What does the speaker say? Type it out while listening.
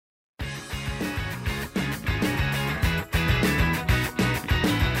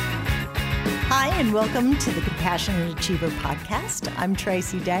and welcome to the Compassionate Achiever podcast. I'm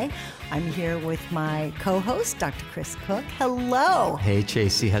Tracy Day. I'm here with my co-host, Dr. Chris Cook. Hello. Hey,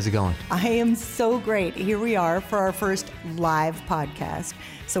 Tracy. How's it going? I am so great. Here we are for our first live podcast.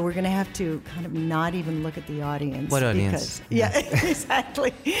 So we're going to have to kind of not even look at the audience. What audience? Yeah,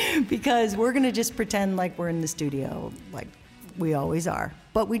 exactly. Because we're going to just pretend like we're in the studio, like we always are.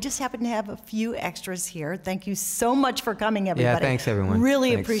 But we just happen to have a few extras here. Thank you so much for coming, everybody. Yeah, thanks, everyone.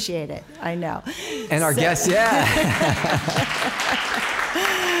 Really Thanks. Appreciate it. I know. And our guests, yeah.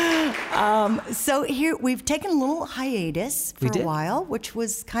 So here, we've taken a little hiatus for a while, which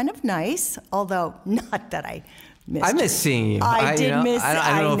was kind of nice, although not that I missed I miss seeing you. I did miss.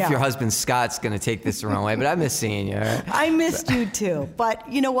 I don't know if your husband Scott's going to take this the wrong way, but I miss seeing you. Right? I missed you too. But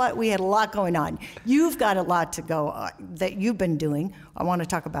you know what? We had a lot going on. You've got a lot to go that you've been doing. I want to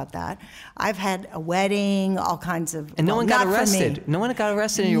talk about that. I've had a wedding, all kinds of. And no one got arrested. No one got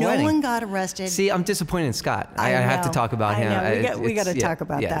arrested in your wedding. No one got arrested. See, I'm disappointed in Scott. I have to talk about him. I know. We got to talk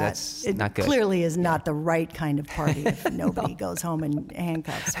about that. That's it not good. Clearly is not the right kind of party if nobody goes home in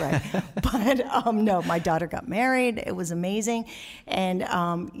handcuffs, right? But no, my daughter got married. It was amazing. And,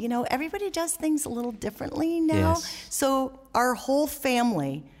 everybody does things a little differently now. Yes. So our whole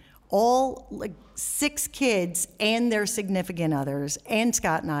family, all like 6 kids and their significant others, and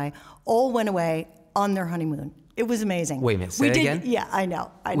Scott and I, all went away on their honeymoon. It was amazing. Wait a minute, say that again? Yeah, I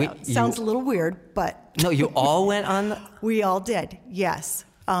know. Wait, Sounds a little weird, but... No, you all went on? We all did, yes.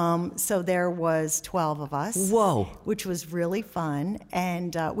 So there was 12 of us. Whoa. Which was really fun.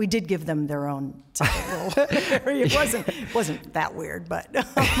 And we did give them their own little area. It wasn't that weird, but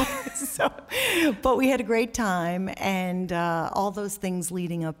but we had a great time. And all those things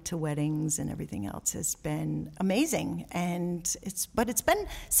leading up to weddings and everything else has been amazing. And it's been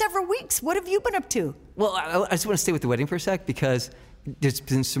several weeks. What have you been up to? Well, I just want to stay with the wedding for a sec because there's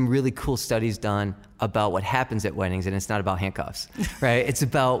been some really cool studies done about what happens at weddings, and it's not about handcuffs, right? It's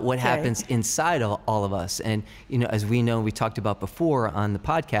about what happens inside of all of us. And, as we know, we talked about before on the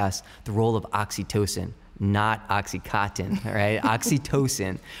podcast, the role of oxytocin, not Oxycontin, right?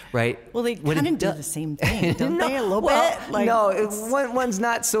 Oxytocin, right? Well, they kind of do the same thing, don't they, a little bit? One's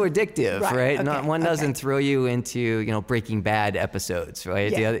not so addictive, right? Okay, One doesn't throw you into, Breaking Bad episodes,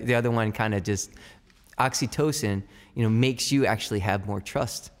 right? Yeah. The other one kind of just, oxytocin, makes you actually have more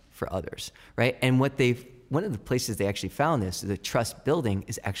trust for others, right? And one of the places they actually found this, the trust building,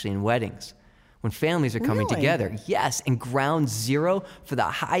 is actually in weddings. When families are coming together, yes, and ground zero for the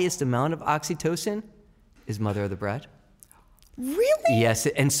highest amount of oxytocin is mother of the bride. Really? Yes,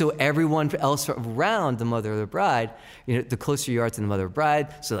 and so everyone else around the mother of the bride, the closer you are to the mother of the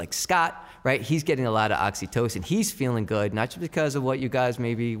bride, so like Scott, right, he's getting a lot of oxytocin. He's feeling good, not just because of what you guys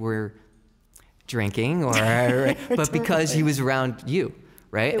maybe were drinking, but because he was around you,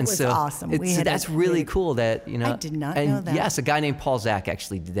 right? It was awesome. That's really cool that, I did not know that. Yes, a guy named Paul Zak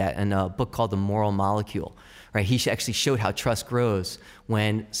actually did that in a book called The Moral Molecule, right? He actually showed how trust grows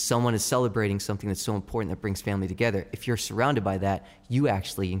when someone is celebrating something that's so important that brings family together. If you're surrounded by that, you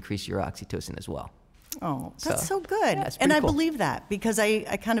actually increase your oxytocin as well. Oh, that's so good. Yeah, and I cool. believe that because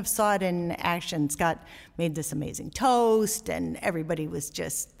I kind of saw it in action. Scott made this amazing toast and everybody was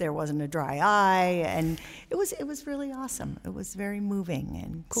there wasn't a dry eye, and it was really awesome. It was very moving.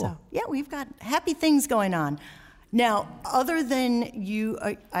 And cool. So, yeah, we've got happy things going on. Now, other than you,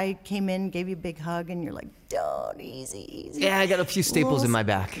 I came in, gave you a big hug, and you're like, don't, easy. Yeah, I got a few staples in my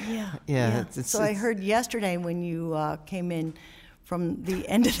back. Yeah. So I heard yesterday when you came in from the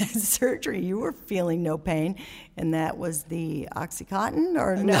end of that surgery, you were feeling no pain, and that was the Oxycontin,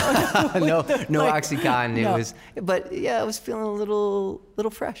 or no? no Oxycontin. No. It was, but yeah, I was feeling a little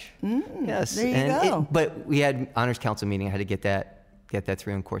fresh. Yes, there you go. But we had honors council meeting. I had to get that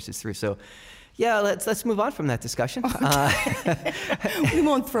through and courses through. So, yeah, let's move on from that discussion. We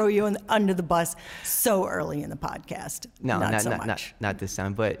won't throw you under the bus so early in the podcast. No, not so much. Not this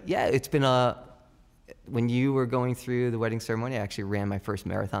time. But yeah, it's been when you were going through the wedding ceremony, I actually ran my first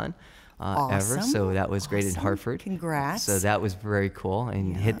marathon ever. So that was great in Hartford. Congrats. So that was very cool.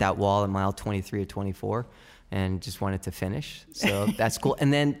 And hit that wall at mile 23 or 24 and just wanted to finish. So that's cool.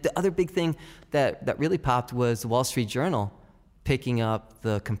 And then the other big thing that really popped was the Wall Street Journal picking up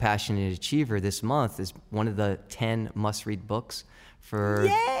the Compassionate Achiever this month as one of the 10 must-read books for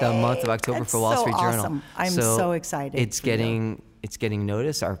the month of October for Wall Street Journal. I'm so excited. It's getting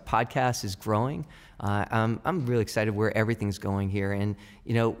noticed. Our podcast is growing. I'm really excited where everything's going here. And,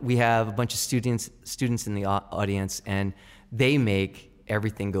 we have a bunch of students in the audience, and they make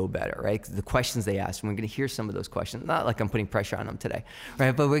everything go better, right? The questions they ask, and we're going to hear some of those questions. Not like I'm putting pressure on them today,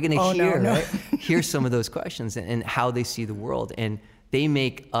 right? But we're going to hear some of those questions and how they see the world. And they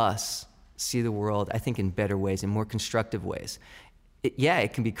make us see the world, I think, in better ways, in more constructive ways.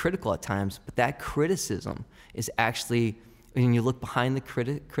 It can be critical at times, but that criticism is actually, when you look behind the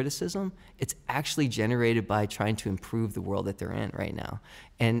criticism, it's actually generated by trying to improve the world that they're in right now.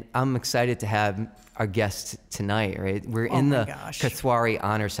 And I'm excited to have our guest tonight, right? We're in the Kothwari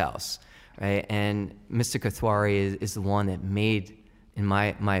Honors House, right? And Mr. Kothwari is the one that made, in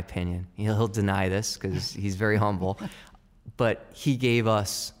my opinion, he'll deny this because he's very humble, but he gave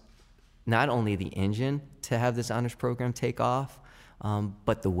us not only the engine to have this honors program take off,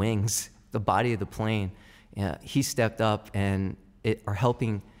 but the wings, the body of the plane. He stepped up and are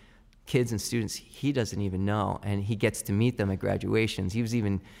helping kids and students he doesn't even know, and he gets to meet them at graduations. He was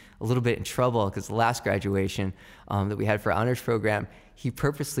even a little bit in trouble because the last graduation that we had for our honors program, he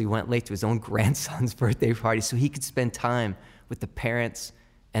purposely went late to his own grandson's birthday party so he could spend time with the parents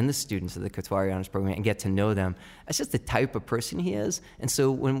and the students of the Kothwari Honors Program and get to know them. That's just the type of person he is. And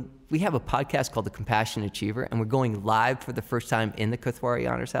so when we have a podcast called The Compassionate Achiever, and we're going live for the first time in the Kothwari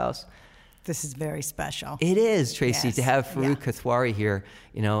Honors House, this is very special. It is, Tracy, yes. To have Farooq Kothwari here,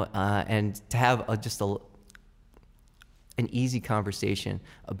 and to have an easy conversation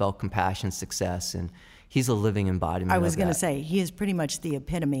about compassion, success, and he's a living embodiment. I was going to say, he is pretty much the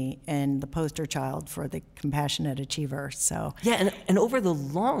epitome and the poster child for the compassionate achiever. So and over the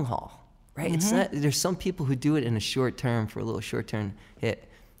long haul, right? Mm-hmm. It's not, there's some people who do it in a short term for a little short term hit.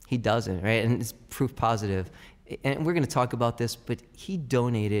 He doesn't, right? And it's proof positive. And we're going to talk about this, but he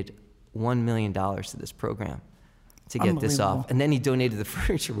donated $1 million to this program to get this off. And then he donated the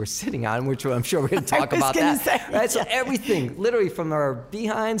furniture we're sitting on, which I'm sure we're going to talk about that. Right? So everything, literally from our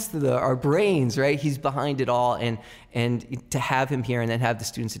behinds to our brains, right? He's behind it all. And to have him here and then have the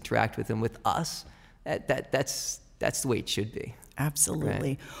students interact with him, with us, that's the way it should be. Absolutely.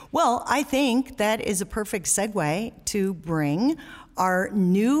 Right? Well, I think that is a perfect segue to bring our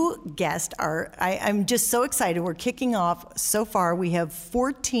new guest. I'm just so excited. We're kicking off. So far, we have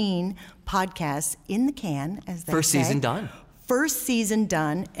 14 podcasts in the can, as they say. First season done. First season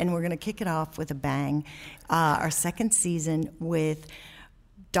done, and we're going to kick it off with a bang. Our second season with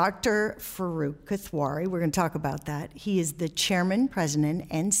Dr. Farooq Kothwari. We're going to talk about that. He is the chairman, president,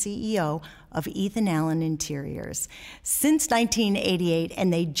 and CEO of Ethan Allen Interiors since 1988,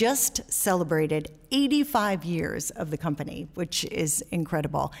 and they just celebrated 85 years of the company, which is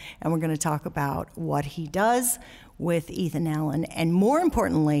incredible. And we're going to talk about what he does with Ethan Allen, and more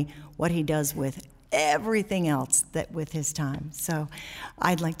importantly, what he does with everything else that with his time. So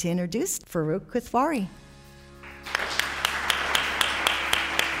I'd like to introduce Farooq Kothwari.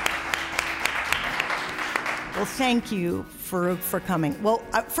 Well, thank you, Farooq, for coming. Well,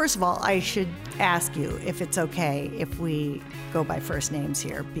 first of all, I should ask you if it's okay if we go by first names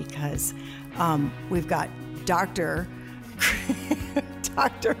here, because we've got Dr.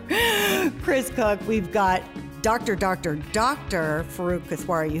 Chris Cook. We've got Dr. Farooq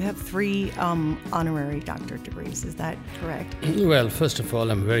Kothwari. You have 3 honorary doctorate degrees. Is that correct? Well, first of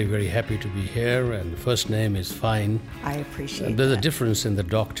all, I'm very, very happy to be here, and the first name is fine. I appreciate There's that. a difference in the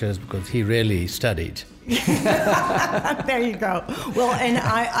doctors because he really studied. There you go. Well, and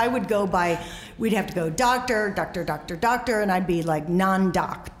I would go by, we'd have to go doctor, and I'd be like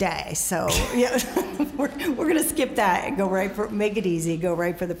non-doc day. So yeah, we're going to skip that and go right for, make it easy, go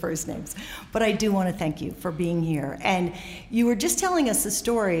right for the first names. But I do want to thank you for being here. And you were just telling us the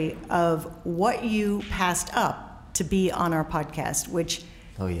story of what you passed up to be on our podcast, which,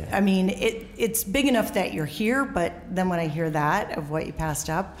 oh yeah, I mean, it's big enough that you're here, but then when I hear that of what you passed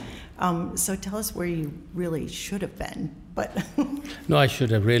up, so tell us where you really should have been. But No, I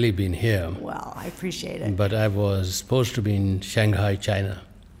should have really been here. Well, I appreciate it. But I was supposed to be in Shanghai, China.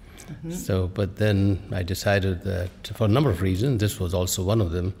 Mm-hmm. So, but then I decided that for a number of reasons, this was also one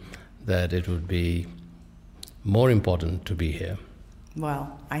of them, that it would be more important to be here.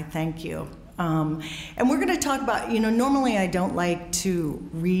 Well, I thank you. And we're going to talk about, normally I don't like to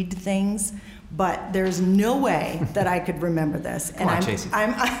read things, but there's no way that I could remember this. Come on, Chasey.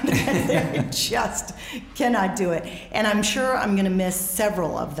 I just cannot do it. And I'm sure I'm going to miss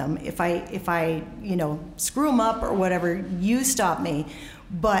several of them. If I screw them up or whatever, you stop me.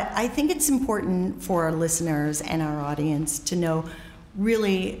 But I think it's important for our listeners and our audience to know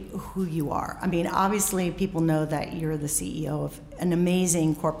really who you are. I mean, obviously people know that you're the CEO of an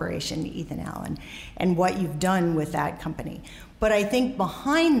amazing corporation, Ethan Allen, and what you've done with that company. But I think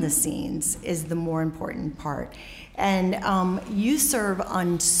behind the scenes is the more important part. And you serve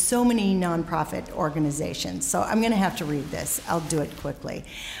on so many nonprofit organizations. So I'm going to have to read this. I'll do it quickly.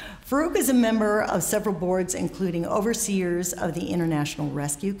 Farouk is a member of several boards, including overseers of the International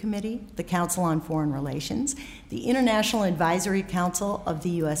Rescue Committee, the Council on Foreign Relations, the International Advisory Council of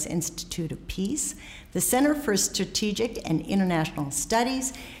the U.S. Institute of Peace, the Center for Strategic and International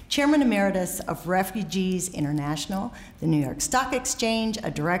Studies, Chairman Emeritus of Refugees International, the New York Stock Exchange, a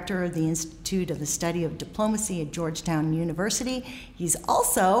director of the Institute of the Study of Diplomacy at Georgetown University. He's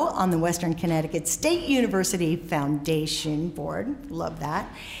also on the Western Connecticut State University Foundation Board, love that,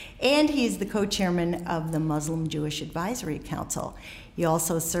 and he's the co-chairman of the Muslim Jewish Advisory Council. He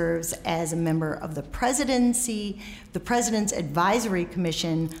also serves as a member of the President's Advisory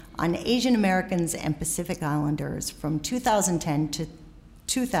Commission on Asian Americans and Pacific Islanders from 2010 to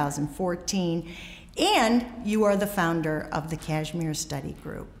 2014, and you are the founder of the Kashmir Study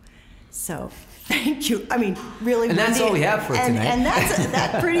Group. So thank you. I mean, really. And that's all we have for tonight. And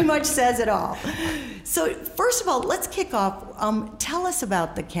that pretty much says it all. So first of all, let's kick off. Tell us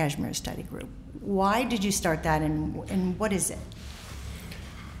about the Kashmir Study Group. Why did you start that, and what is it?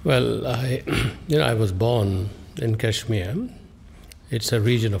 Well, I was born in Kashmir. It's a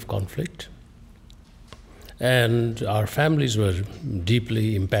region of conflict. And our families were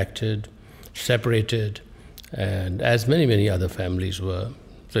deeply impacted, separated, and as many, many other families were.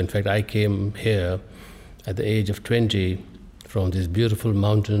 So in fact, I came here at the age of 20 from these beautiful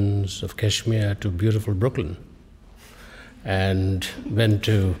mountains of Kashmir to beautiful Brooklyn, and went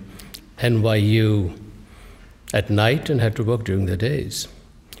to NYU at night and had to work during the days.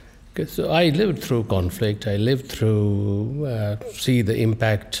 So I lived through conflict. I lived through see the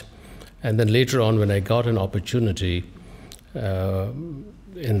impact. And then later on, when I got an opportunity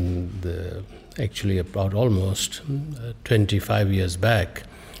actually about almost 25 years back,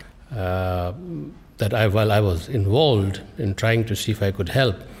 while I was involved in trying to see if I could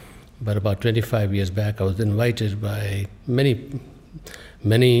help, but about 25 years back, I was invited by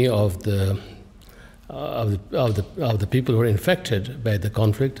many of the people who were infected by the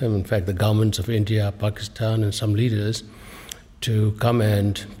conflict, and in fact the governments of India, Pakistan, and some leaders, to come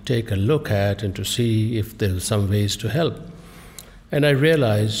and take a look at and to see if there were some ways to help. And I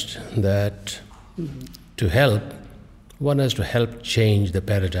realized that to help, one has to help change the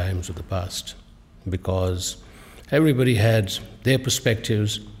paradigms of the past, because everybody had their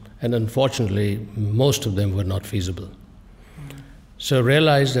perspectives, and unfortunately, most of them were not feasible. So I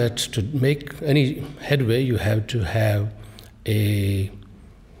realized that to make any headway, you have to have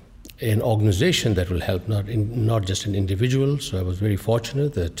an organization that will help, not just an individual. So I was very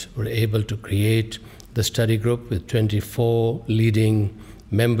fortunate that we're able to create the study group with 24 leading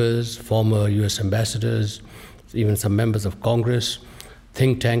members, former U.S. ambassadors, even some members of Congress,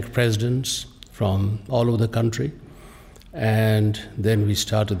 think tank presidents from all over the country. And then we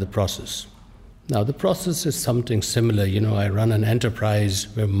started the process. Now, the process is something similar. I run an enterprise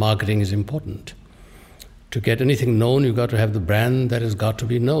where marketing is important. To get anything known, you've got to have the brand that has got to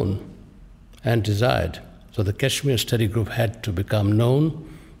be known and desired. So the Kashmir Study Group had to become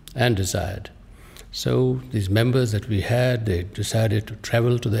known and desired. So these members that we had, they decided to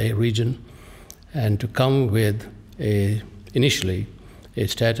travel to the region and to come with initially a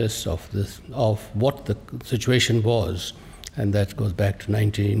status of what the situation was, and that goes back to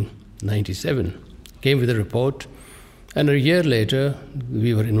 1997. Came with a report, and a year later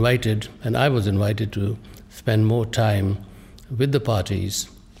we were invited, and I was invited to spend more time with the parties.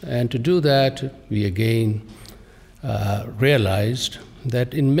 And to do that, we again realized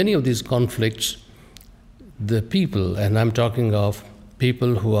that in many of these conflicts, the people, and I'm talking of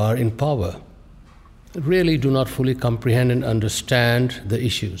people who are in power, really do not fully comprehend and understand the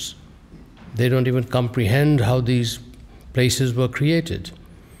issues. They don't even comprehend how these places were created.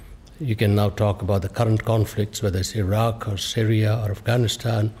 You can now talk about the current conflicts, whether it's Iraq or Syria or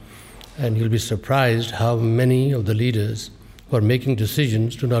Afghanistan, and you'll be surprised how many of the leaders who are making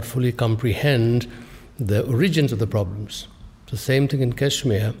decisions do not fully comprehend the origins of the problems. The same thing in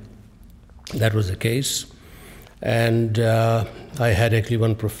Kashmir, that was the case. And I had actually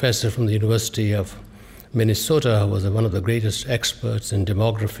one professor from the University of Minnesota, who was one of the greatest experts in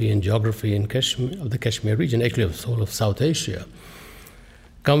demography and geography in Kashmir, of the Kashmir region, actually of the whole of South Asia,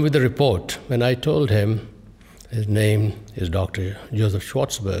 come with a report. When I told him, his name is Dr. Joseph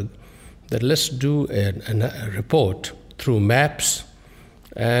Schwartzberg, that let's do a report through maps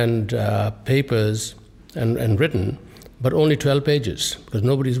and papers and written, but only 12 pages, because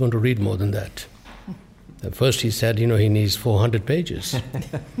nobody's going to read more than that. At first he said, he needs 400 pages.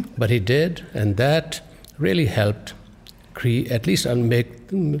 But he did, and that really helped at least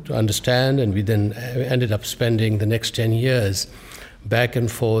to understand, and we then ended up spending the next 10 years back and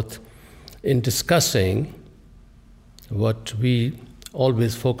forth in discussing what we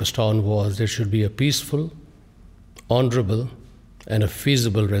always focused on was there should be a peaceful, honorable, and a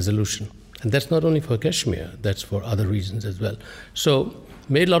feasible resolution. And that's not only for Kashmir, that's for other regions as well. So,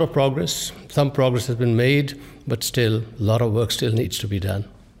 made a lot of progress. Some progress has been made, but still, a lot of work still needs to be done.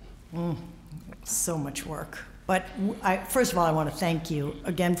 So much work. But first of all, I want to thank you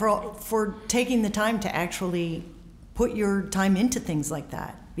again for taking the time to actually put your time into things like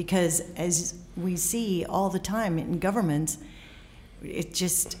that. Because as we see all the time in governments, it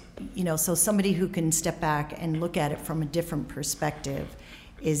just, so somebody who can step back and look at it from a different perspective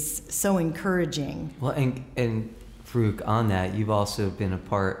is so encouraging. Well, and Farooq, on that, you've also been a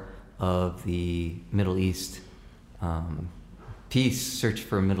part of the Middle East peace, search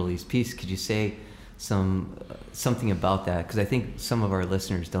for a Middle East peace. Could you say something about that? Because I think some of our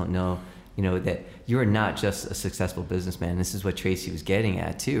listeners don't know, that you're not just a successful businessman. This is what Tracy was getting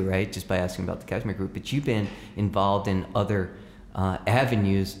at too, right? Just by asking about the Kashmir Group. But you've been involved in other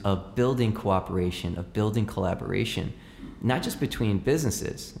avenues of building cooperation, of building collaboration, not just between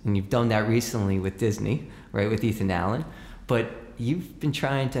businesses. And you've done that recently with Disney, right, with Ethan Allen. But you've been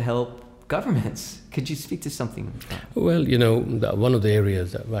trying to help governments. Could you speak to something like that? Well, one of the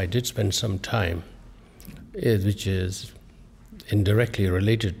areas that I did spend some time which is indirectly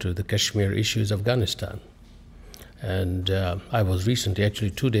related to the Kashmir issues of Afghanistan. And I was recently,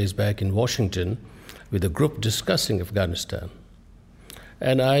 actually 2 days back, in Washington with a group discussing Afghanistan.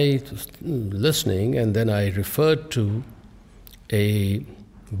 And I was listening, and then I referred to a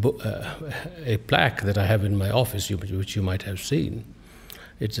plaque that I have in my office, which you might have seen.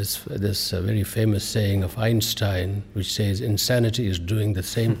 It's this very famous saying of Einstein, which says insanity is doing the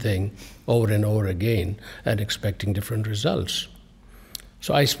same thing over and over again and expecting different results.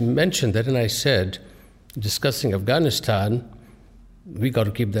 So I mentioned that, and I said, discussing Afghanistan, we got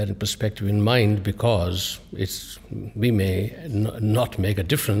to keep that in perspective in mind, because we may not make a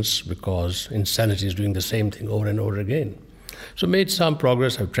difference because insanity is doing the same thing over and over again. So made some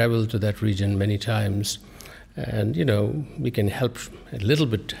progress. I've traveled to that region many times. And, we can help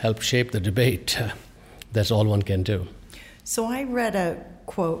shape the debate. That's all one can do. So I read a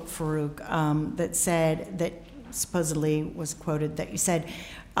quote, Farooq, that said, that supposedly was quoted, that you said,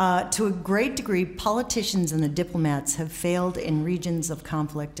 to a great degree, politicians and the diplomats have failed in regions of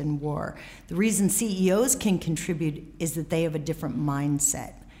conflict and war. The reason CEOs can contribute is that they have a different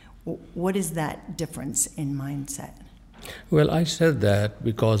mindset. What is that difference in mindset? Well, I said that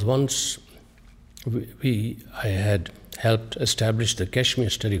because once I had helped establish the Kashmir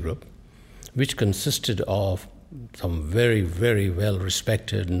Study Group, which consisted of some very, very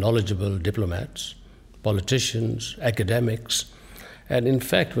well-respected, knowledgeable diplomats, politicians, academics. And in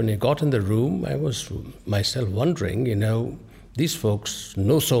fact, when I got in the room, I was myself wondering, these folks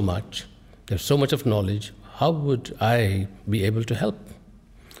know so much, they have so much of knowledge, how would I be able to help?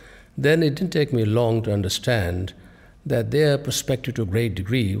 Then it didn't take me long to understand that their perspective to a great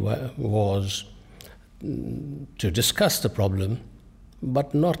degree was to discuss the problem,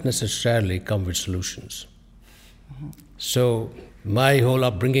 but not necessarily come with solutions. Mm-hmm. So my whole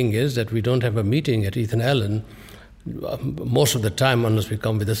upbringing is that we don't have a meeting at Ethan Allen most of the time unless we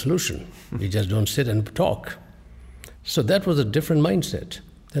come with a solution. We just don't sit and talk. So that was a different mindset.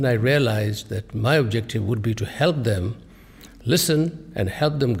 Then I realized that my objective would be to help them listen and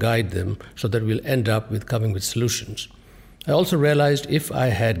help them guide them so that we'll end up with coming with solutions. I also realized if I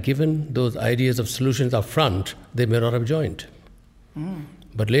had given those ideas of solutions up front, they may not have joined.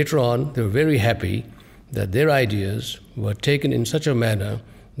 But later on, they were very happy that their ideas were taken in such a manner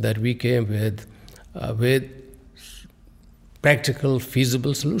that we came with practical,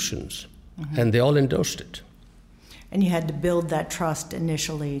 feasible solutions. Mm-hmm. And they all endorsed it. And you had to build that trust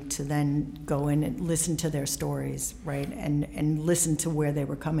initially to then go in and listen to their stories, right? And listen to where they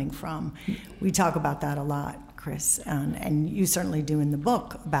were coming from. We talk about that a lot, Chris, and you certainly do in the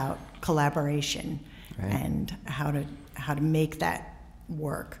book about collaboration, right, and how to make that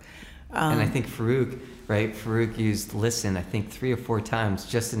work. And I think Farooq used listen, I think 3 or 4 times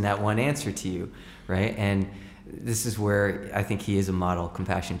just in that one answer to you, right? And this is where I think he is a model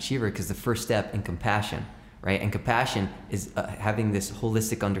compassion achiever, because the first step in compassion, right? And compassion is having this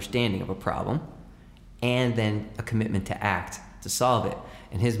holistic understanding of a problem and then a commitment to act to solve it.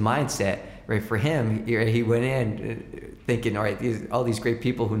 And his mindset, right, for him, he went in thinking, all right, all these great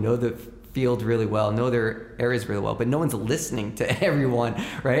people who know the field really well, know their areas really well, but no one's listening to everyone,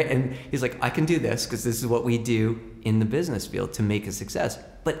 right? And he's like, I can do this because this is what we do in the business field to make a success.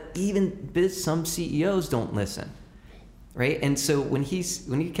 But even some CEOs don't listen, right? And so when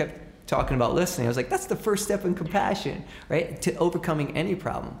he kept talking about listening. I was like, that's the first step in compassion, right? To overcoming any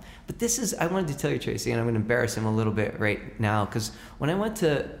problem. But I wanted to tell you, Tracy, and I'm going to embarrass him a little bit right now, because when I went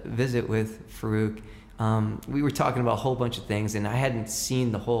to visit with Farouk, we were talking about a whole bunch of things, and I hadn't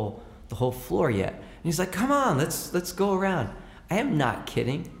seen the whole floor yet. And he's like, come on, let's go around. I am not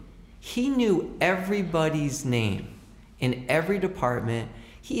kidding. He knew everybody's name in every department.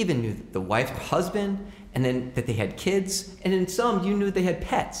 He even knew the wife's husband, and then that they had kids, and in some, you knew they had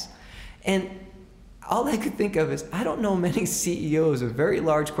pets. And all I could think of is, I don't know many CEOs of very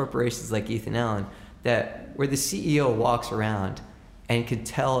large corporations like Ethan Allen where the CEO walks around and could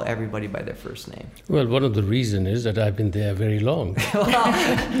tell everybody by their first name. Well, one of the reasons is that I've been there very long. Well,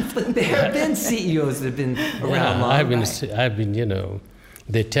 but there have been CEOs that have been around long. I've been,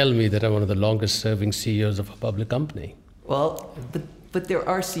 they tell me that I'm one of the longest serving CEOs of a public company. Well, but there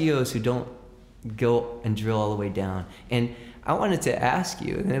are CEOs who don't go and drill all the way down. And I wanted to ask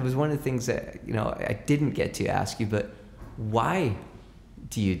you, and it was one of the things that, I didn't get to ask you, but why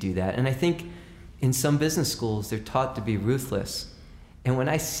do you do that? And I think in some business schools, they're taught to be ruthless. And when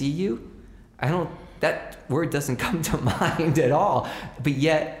I see you, that word doesn't come to mind at all. But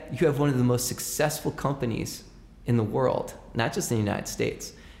yet, you have one of the most successful companies in the world, not just in the United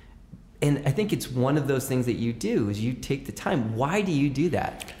States. And I think it's one of those things that you do, is you take the time. Why do you do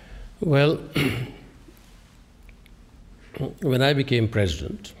that? Well, when I became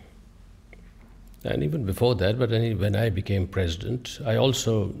president, and even before that, but when I became president, I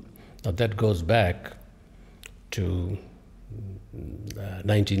also, that goes back to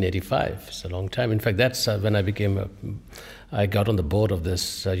 1985. It's a long time. In fact, that's when I got on the board of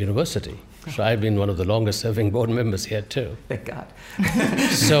this university. So I've been one of the longest serving board members here too. Thank God.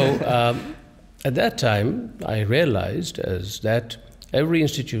 So at that time, I realized that every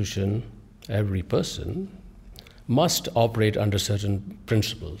institution, every person must operate under certain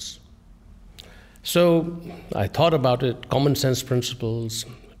principles. So I thought about it, common sense principles,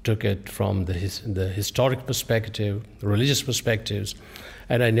 took it from the historic perspective, religious perspectives,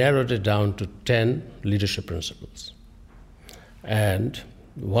 and I narrowed it down to 10 leadership principles. And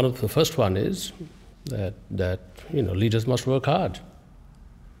the first one is that leaders must work hard.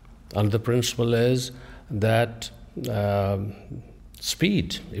 Another principle is that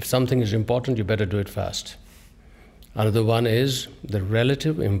speed. If something is important, you better do it fast. Another one is the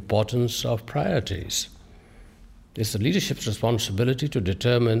relative importance of priorities. It's the leadership's responsibility to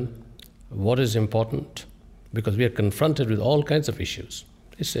determine what is important, because we are confronted with all kinds of issues.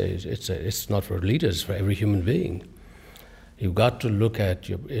 It's not for leaders, it's for every human being. You've got to look at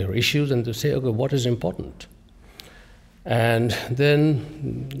your issues and to say, okay, what is important? And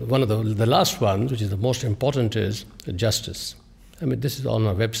then one of the last ones, which is the most important, is justice. This is on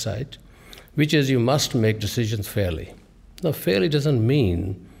our website, which is you must make decisions fairly. Now, fairly doesn't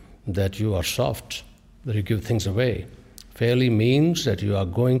mean that you are soft, that you give things away. Fairly means that you are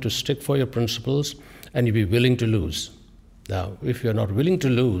going to stick for your principles and you be willing to lose. Now, if you're not willing to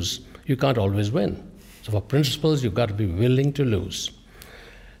lose, you can't always win. So for principles, you've got to be willing to lose.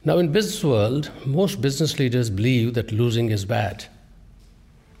 Now, in business world, most business leaders believe that losing is bad.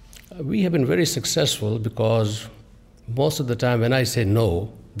 We have been very successful because most of the time when I say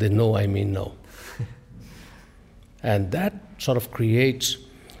no, they know I mean no. And that sort of creates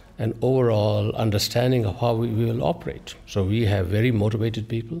an overall understanding of how we will operate. So we have very motivated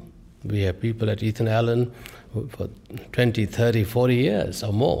people. We have people at Ethan Allen for 20, 30, 40 years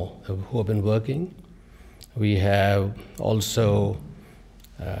or more who have been working. We have also,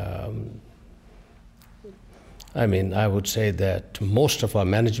 I would say that most of our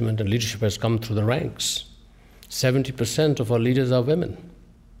management and leadership has come through the ranks. 70% of our leaders are women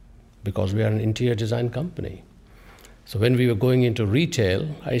because we are an interior design company. So when we were going into retail,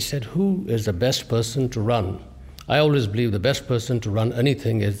 I said, who is the best person to run? I always believe the best person to run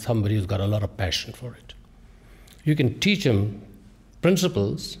anything is somebody who's got a lot of passion for it. You can teach them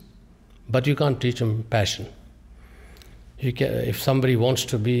principles, but you can't teach them passion. If somebody wants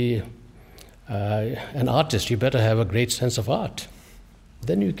to be an artist, you better have a great sense of art.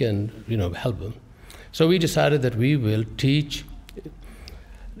 Then you can, help them. So we decided that we will teach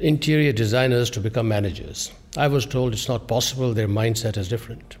interior designers to become managers. I was told it's not possible, their mindset is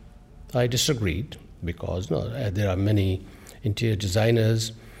different. I disagreed because there are many interior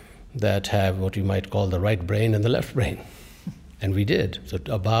designers that have what you might call the right brain and the left brain. And we did. So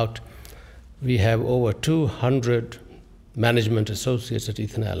we have over 200 management associates at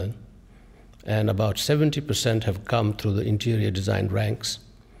Ethan Allen, and about 70% have come through the interior design ranks,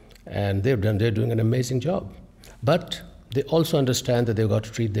 and they're doing an amazing job. But they also understand that they've got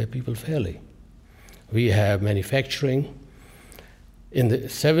to treat their people fairly. We have manufacturing. In the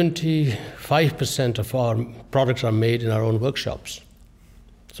 75% of our products are made in our own workshops.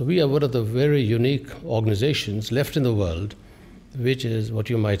 So we are one of the very unique organizations left in the world, which is what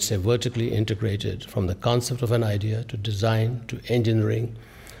you might say vertically integrated, from the concept of an idea to design to engineering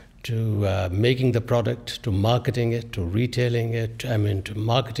to making the product to marketing it to retailing it, to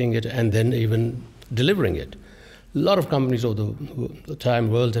marketing it and then even delivering it. A lot of companies over the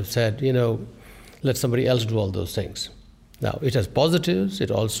world have said, let somebody else do all those things. Now, it has positives, it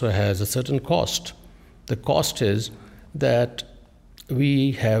also has a certain cost. The cost is that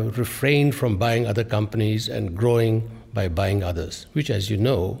we have refrained from buying other companies and growing by buying others, which, as you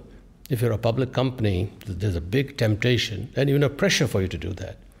know, if you're a public company, there's a big temptation and even a pressure for you to do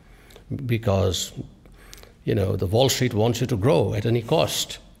that because, the Wall Street wants you to grow at any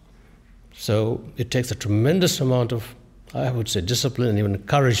cost. So it takes a tremendous amount of, I would say, discipline and even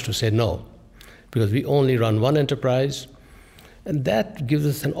courage to say no, because we only run one enterprise, and that gives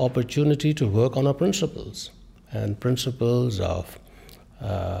us an opportunity to work on our principles. And principles of,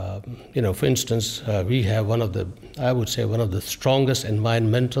 for instance, we have one of the strongest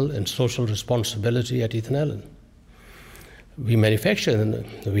environmental and social responsibility at Ethan Allen. We manufacture, and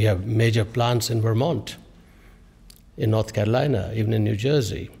we have major plants in Vermont, in North Carolina, even in New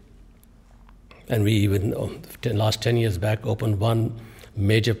Jersey. And we even, last 10 years back, opened one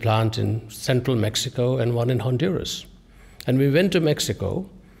major plant in central Mexico and one in Honduras. And we went to Mexico.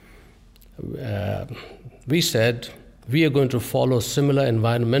 We said, we are going to follow similar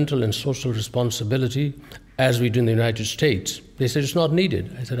environmental and social responsibility as we do in the United States. They said, it's not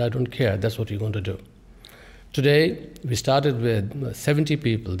needed. I said, I don't care. That's what you're going to do. Today, we started with 70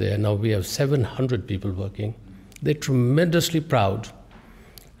 people there. Now we have 700 people working. They're tremendously proud.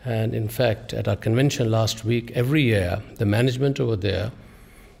 And in fact, at our convention last week, every year, the management over there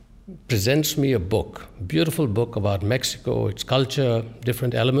presents me a book, a beautiful book about Mexico, its culture,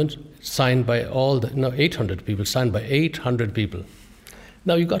 different elements, signed by 800 people, signed by 800 people.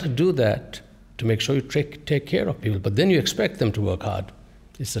 Now, you've got to do that to make sure you take care of people, but then you expect them to work hard.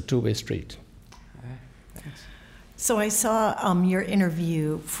 It's a two-way street. So I saw your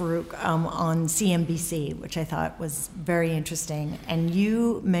interview, Farooq, on CNBC, which I thought was very interesting. And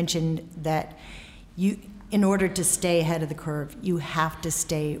you mentioned that in order to stay ahead of the curve, you have to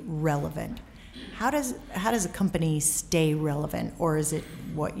stay relevant. How does a company stay relevant, or is it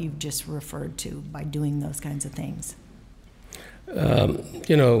what you've just referred to by doing those kinds of things?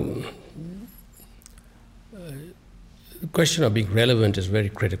 The question of being relevant is very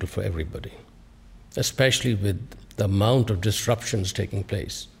critical for everybody, especially with the amount of disruptions taking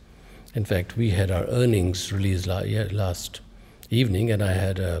place. In fact, we had our earnings released last evening, and I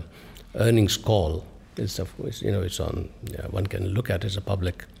had an earnings call. It's on. One can look at it as a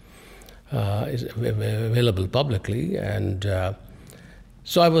public. Is available publicly, and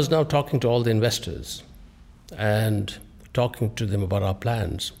so I was now talking to all the investors and talking to them about our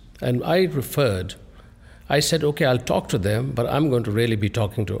plans. And I said, okay, I'll talk to them, but I'm going to really be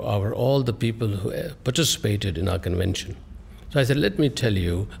talking to all the people who participated in our convention. So I said, let me tell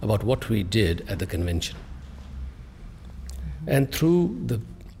you about what we did at the convention. And through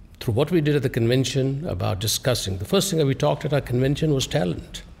what we did at the convention about discussing, the first thing that we talked at our convention was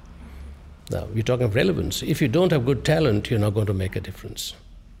talent. Now, we're talking of relevance. If you don't have good talent, you're not going to make a difference.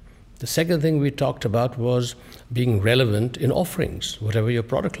 The second thing we talked about was being relevant in offerings, whatever your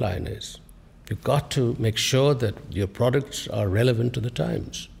product line is. You've got to make sure that your products are relevant to the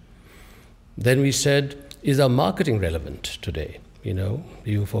times. Then we said, is our marketing relevant today?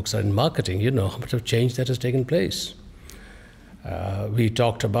 You folks are in marketing, you know how much of change that has taken place. We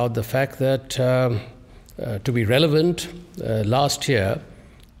talked about the fact that to be relevant, last year,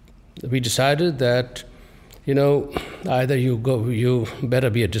 we decided that, either you better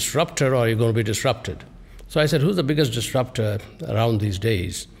be a disruptor or you're going to be disrupted. So I said, who's the biggest disruptor around these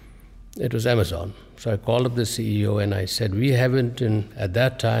days? It was Amazon. So I called up the CEO and I said, we haven't, at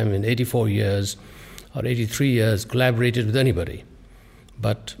that time, in 84 years or 83 years, collaborated with anybody.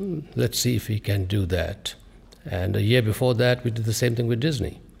 But let's see if we can do that. And a year before that, we did the same thing with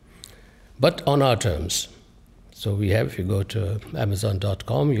Disney, but on our terms. So we have, if you go to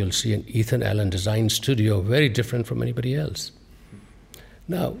Amazon.com, you'll see an Ethan Allen design studio, very different from anybody else.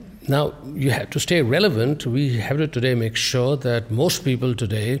 Now you have to stay relevant. We have to today make sure that most people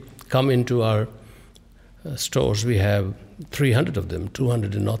today come into our stores. We have 300 of them,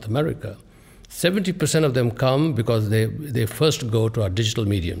 200 in North America. 70% of them come because they first go to our digital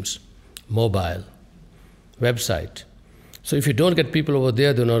mediums, mobile, website. So if you don't get people over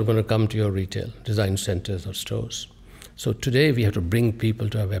there, they're not going to come to your retail design centers or stores. So today we have to bring people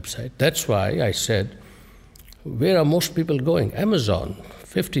to our website. That's why I said where are most people going? Amazon,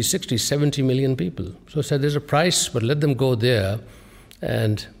 50, 60, 70 million people. So I said, there's a price, but let them go there.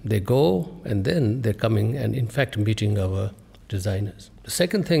 And they go, and then they're coming and, in fact, meeting our designers. The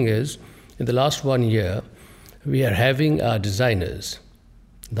second thing is, in the last 1 year, we are having our designers.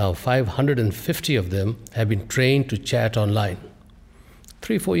 Now, 550 of them have been trained to chat online.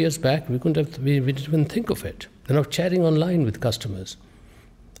 3-4 years back, we didn't even think of it. They're now chatting online with customers.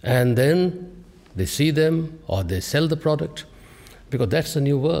 And then they see them or they sell the product, because that's the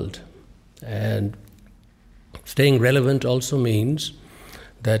new world. And staying relevant also means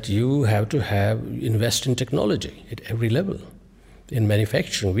that you have to invest in technology at every level. In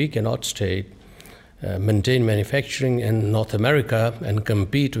manufacturing, we cannot maintain manufacturing in North America and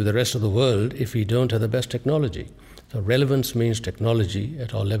compete with the rest of the world if we don't have the best technology. So relevance means technology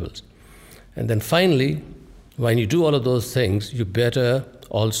at all levels. And then finally, when you do all of those things, you better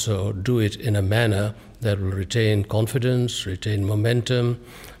also do it in a manner that will retain confidence, retain momentum,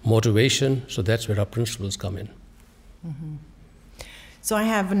 motivation. So that's where our principles come in. Mm-hmm. So I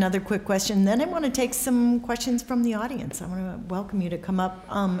have another quick question. Then I want to take some questions from the audience. I want to welcome you to come up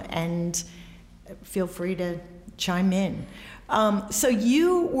and feel free to chime in. So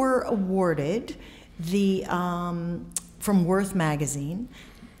you were awarded from Worth Magazine,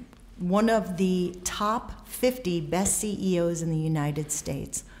 one of the top 50 best CEOs in the United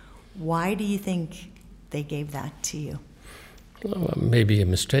States. Why do you think they gave that to you? Well, maybe a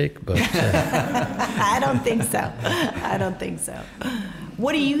mistake, but... I don't think so. I don't think so.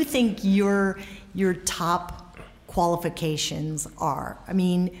 What do you think your top qualifications are? I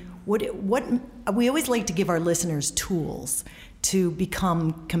mean, what we always like to give our listeners tools to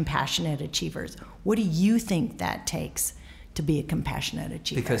become compassionate achievers. What do you think that takes to be a compassionate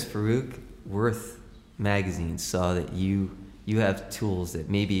achiever? Because Farooq, Worth Magazine saw that you have tools that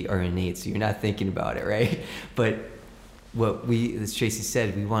maybe are innate, so you're not thinking about it, right? But as Tracy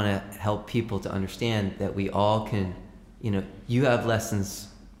said, we want to help people to understand that we all can, you have lessons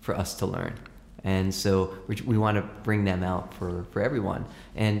for us to learn. And so we want to bring them out for everyone.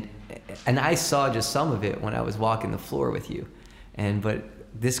 And I saw just some of it when I was walking the floor with you. But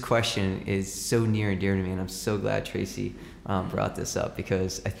this question is so near and dear to me, and I'm so glad Tracy brought this up,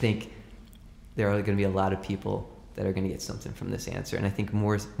 because I think there are going to be a lot of people that are going to get something from this answer, and I think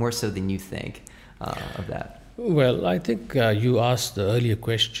more so than you think of that. Well, I think you asked the earlier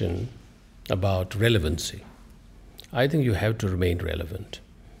question about relevancy. I think you have to remain relevant.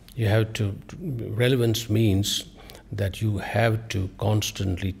 Relevance means that you have to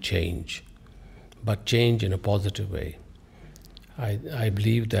constantly change, but change in a positive way. I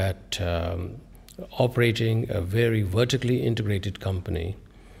believe that operating a very vertically integrated company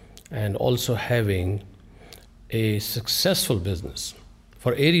and also having a successful business,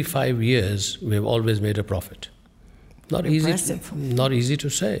 for 85 years, we have always made a profit. Not easy to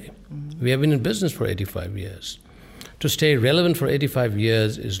say. Mm-hmm. We have been in business for 85 years. To stay relevant for 85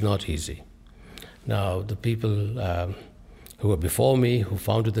 years is not easy. Now, the people who were before me, who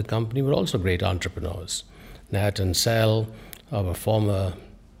founded the company, were also great entrepreneurs. Nat Ansel, our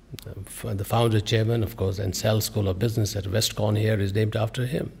the founder chairman, of course, Ansel School of Business at WestCon here is named after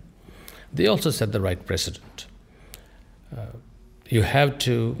him. They also set the right precedent. You have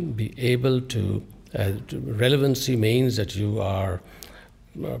to be able to, relevancy means that you are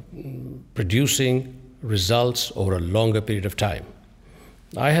producing results over a longer period of time.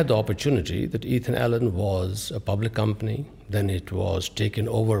 I had the opportunity that Ethan Allen was a public company, then it was taken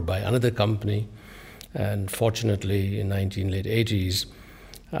over by another company, and fortunately in late 80s,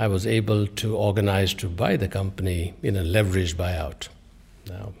 I was able to organize to buy the company in a leveraged buyout.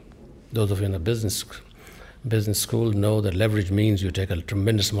 Now, those of you in a business school know that leverage means you take a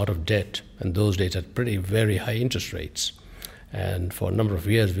tremendous amount of debt, and those days at very high interest rates. And for a number of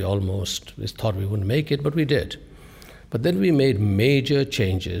years, we thought we wouldn't make it, but we did. But then we made major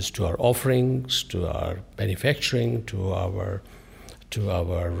changes to our offerings, to our manufacturing, to our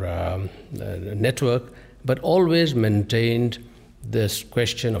network, but always maintained this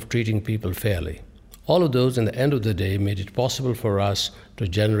question of treating people fairly. All of those, in the end of the day, made it possible for us to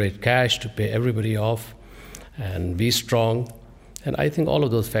generate cash, to pay everybody off, and be strong. And I think all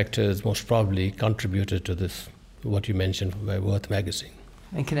of those factors most probably contributed to this, what you mentioned by Worth Magazine.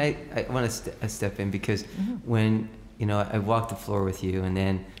 And I want to step in, because when I walked the floor with you, and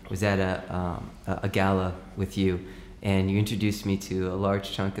then was at a gala with you, and you introduced me to a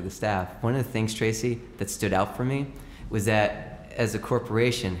large chunk of the staff. One of the things, Tracy, that stood out for me was that as a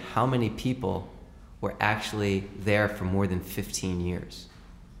corporation, how many people were actually there for more than 15 years.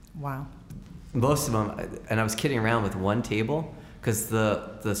 Wow. Most of them, and I was kidding around with one table, because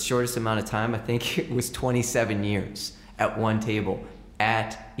the shortest amount of time, I think it was 27 years at one table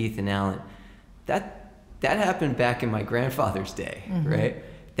at Ethan Allen. That happened back in my grandfather's day, right?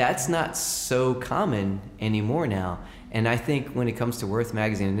 That's not so common anymore now. And I think when it comes to Worth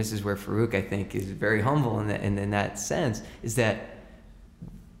Magazine, and this is where Farouk, I think, is very humble in that sense, is that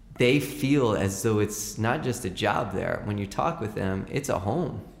they feel as though it's not just a job there. When you talk with them, it's a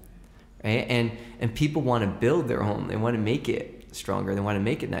home, right? And people want to build their home. They want to make it stronger. They want to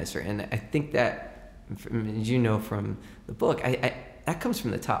make it nicer. And I think that, as you know from the book, that comes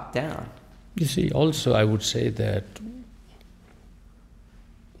from the top down. You see, also I would say that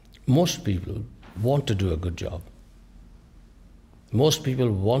most people want to do a good job. Most people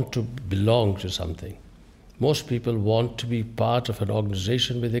want to belong to something. Most people want to be part of an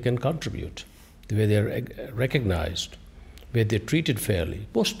organization where they can contribute, where they're recognized, where they're treated fairly.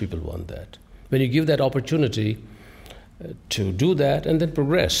 Most people want that. When you give that opportunity to do that and then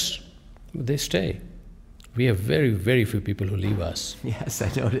progress, they stay. We have very, very few people who leave us. Yes, I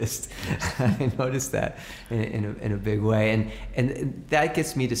noticed. I noticed that in a big way, and that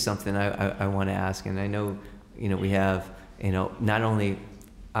gets me to something I want to ask. And I know, we have, not only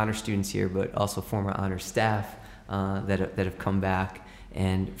honor students here, but also former honor staff that have come back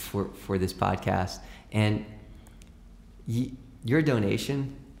and for this podcast. And your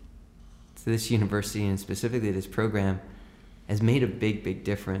donation to this university and specifically this program has made a big, big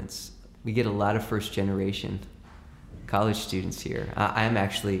difference. We get a lot of first-generation college students here. I am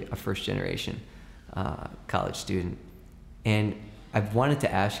actually a first-generation college student. And I've wanted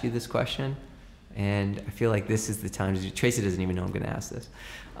to ask you this question, and I feel like this is the time. Tracy doesn't even know I'm going to ask this.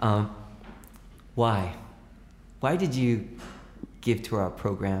 Why? Why did you give to our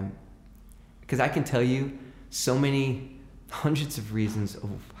program? Because I can tell you so many, hundreds of reasons of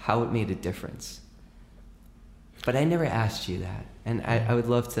how it made a difference. But I never asked you that, and I would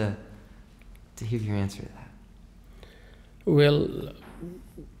love to hear your answer to that. Well,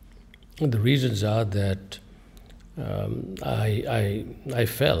 the reasons are that I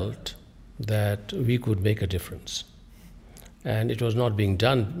felt that we could make a difference. And it was not being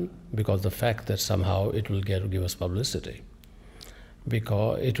done because of the fact that somehow it will give us publicity.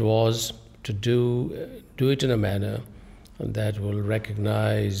 Because it was to do it in a manner that will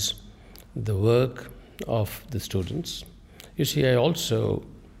recognize the work of the students. You see, I also,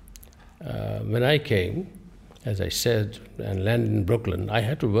 when I came, as I said, and landed in Brooklyn, I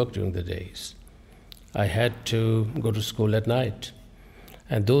had to work during the days. I had to go to school at night.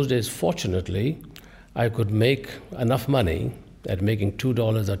 And those days, fortunately, I could make enough money at making $2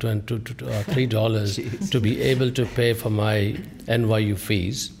 or $3 to be able to pay for my NYU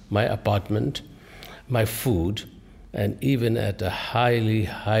fees, my apartment, my food, and even at a highly,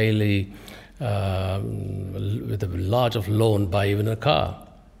 with a large of loan, buy even a car.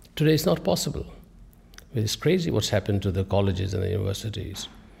 Today it's not possible. It's crazy what's happened to the colleges and the universities.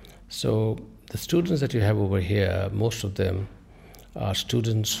 So the students that you have over here, most of them are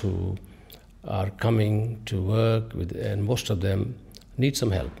students who are coming to work with, and most of them need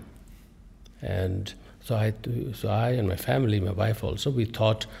some help. And so I and my family, my wife also, we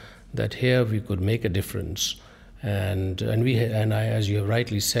thought that here we could make a difference. And I, as you have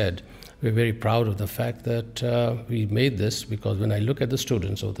rightly said, we're very proud of the fact that we made this, because when I look at the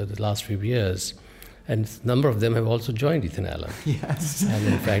students over the last few years, and a number of them have also joined Ethan Allen. Yes. And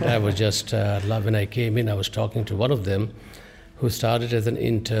in fact, I was just, when I came in, I was talking to one of them who started as an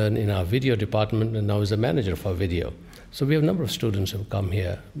intern in our video department and now is a manager for video. So we have a number of students who have come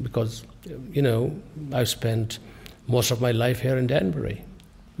here because, I've spent most of my life here in Danbury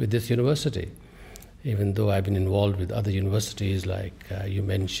with this university, even though I've been involved with other universities like you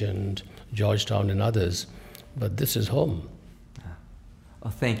mentioned, Georgetown and others, but this is home.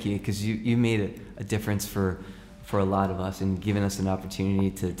 Well, thank you, because you made a difference for a lot of us and given us an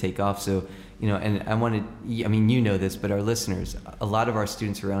opportunity to take off. So, and I wanted, this, but our listeners, a lot of our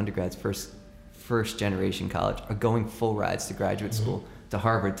students who are undergrads, first generation college, are going full rides to graduate school, to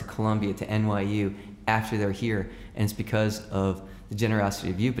Harvard, to Columbia, to NYU after they're here. And it's because of the generosity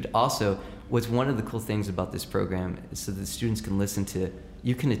of you, but also what's one of the cool things about this program is so that students can listen to,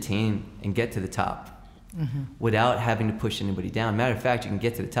 you can attain and get to the top without having to push anybody down. Matter of fact, you can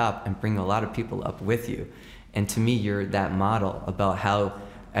get to the top and bring a lot of people up with you. And to me, you're that model about how,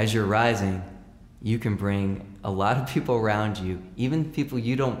 as you're rising, you can bring a lot of people around you, even people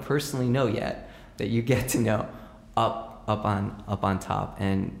you don't personally know yet, that you get to know, up on top.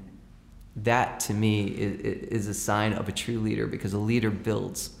 And that, to me, is a sign of a true leader, because a leader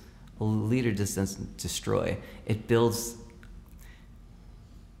builds. A leader just doesn't destroy. It builds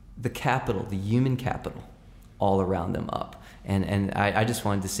the capital, the human capital, all around them up. And I just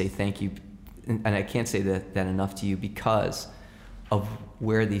wanted to say thank you, and I can't say that enough to you, because of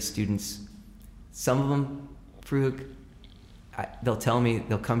where these students, some of them, Farooq, they'll tell me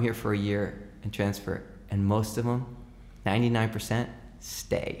they'll come here for a year and transfer, and most of them, 99%,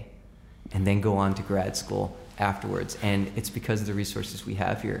 stay and then go on to grad school afterwards. And it's because of the resources we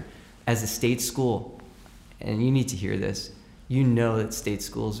have here. As a state school, and you need to hear this, you know that state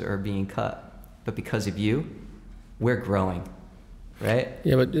schools are being cut, but because of you, we're growing, right?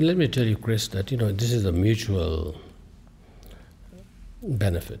 Yeah, but let me tell you, Chris, that this is a mutual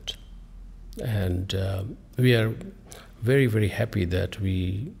benefit, and we are very, very happy that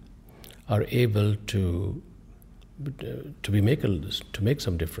we are able to make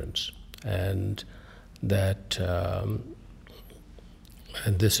some difference, and that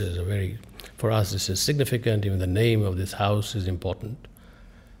and this is for us, this is significant. Even the name of this house is important.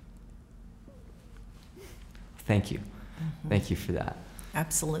 Thank you. Mm-hmm. Thank you for that.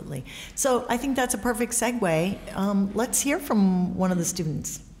 Absolutely. So I think that's a perfect segue. Let's hear from one of the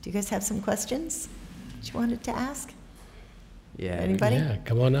students. Do you guys have some questions that you wanted to ask? Yeah. Anybody? Yeah,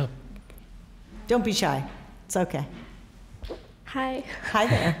 come on up. Don't be shy. It's okay. Hi. Hi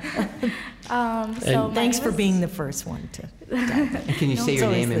there. So thanks for being the first one to dive in. Can you say your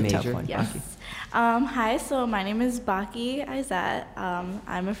name and major? Yes. Hi, so my name is Baki Aizat.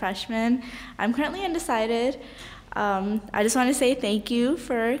 I'm a freshman. I'm currently undecided. I just want to say thank you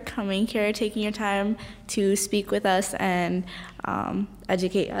for coming here, taking your time to speak with us and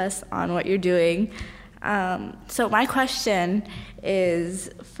educate us on what you're doing. So my question is,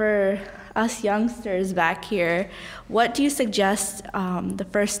 for us youngsters back here, what do you suggest the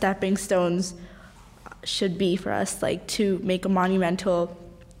first stepping stones should be for us, like to make a monumental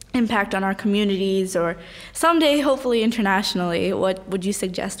impact on our communities, or someday hopefully internationally? What would you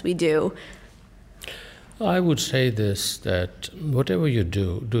suggest we do? I would say this, that whatever you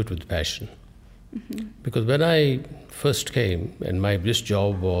do, do it with passion. Mm-hmm. Because when I first came, and this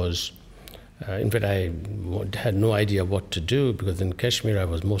job was, in fact, I had no idea what to do, because in Kashmir I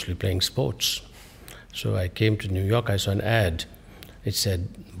was mostly playing sports. So I came to New York, I saw an ad. It said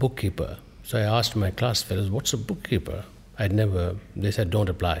bookkeeper. So I asked my class fellows, what's a bookkeeper? They said, don't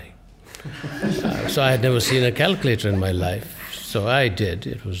apply. So I had never seen a calculator in my life. So I did.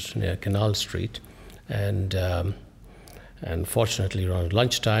 It was near Canal Street. And fortunately around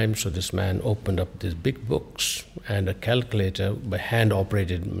lunchtime, so this man opened up these big books and a calculator by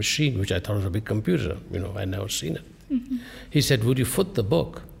hand-operated machine, which I thought was a big computer. I'd never seen it. Mm-hmm. He said, would you foot the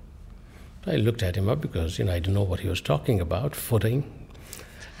book? I looked at him up because, I didn't know what he was talking about, footing.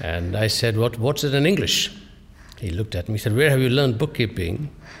 And I said, what's it in English? He looked at me, he said, where have you learned bookkeeping?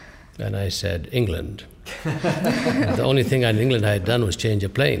 And I said, England. The only thing in England I had done was change a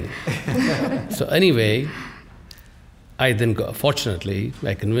plane. So anyway, I then fortunately,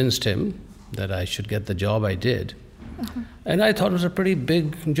 I convinced him that I should get the job. I did. Uh-huh. And I thought it was a pretty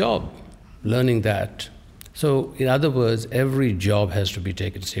big job, learning that. So in other words, every job has to be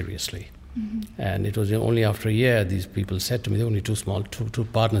taken seriously. Mm-hmm. And it was only after a year, these people said to me, they were only two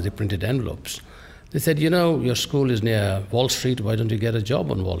partners, they printed envelopes. They said, your school is near Wall Street, why don't you get a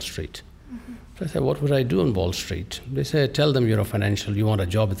job on Wall Street? Mm-hmm. So I said, what would I do on Wall Street? They said, tell them you want a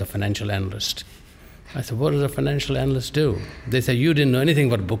job as a financial analyst. I said, what does a financial analyst do? They said, you didn't know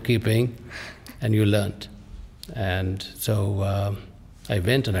anything about bookkeeping, and you learned. And so I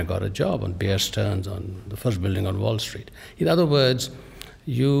went and I got a job on Bear Stearns, on the first building on Wall Street. In other words,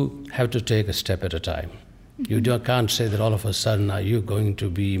 you have to take a step at a time. Mm-hmm. You can't say that all of a sudden are you going to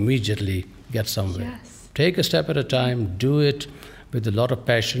be immediately get somewhere. Yes. Take a step at a time, do it with a lot of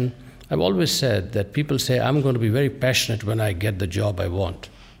passion. I've always said that people say, I'm going to be very passionate when I get the job I want.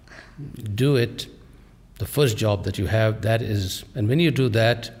 Do it. The first job that you have, and when you do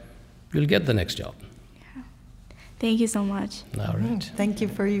that, you'll get the next job. Yeah. Thank you so much. All right. Thank you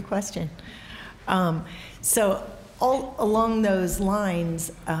for your question. So all along those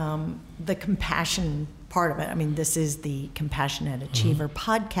lines, the compassion part of it, this is the Compassionate Achiever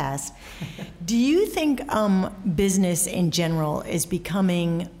podcast. Do you think business in general is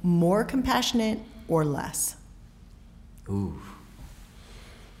becoming more compassionate or less? Ooh.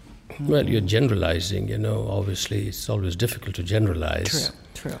 Well, you're generalizing, obviously it's always difficult to generalize.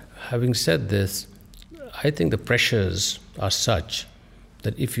 True. Having said this, I think the pressures are such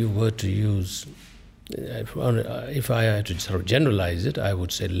that if you were to use, if I had to sort of generalize it, I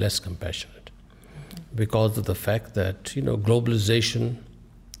would say less compassionate. Because of the fact that, globalization,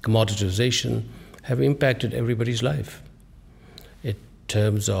 commoditization have impacted everybody's life. In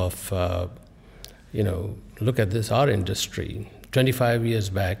terms of, look at this, our industry. 25 years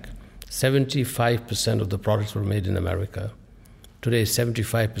back, 75% of the products were made in America. Today,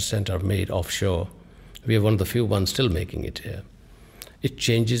 75% are made offshore. We are one of the few ones still making it here. It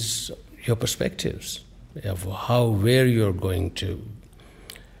changes your perspectives of where you're going to.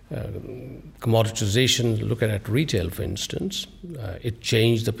 Commoditization, look at retail, for instance. It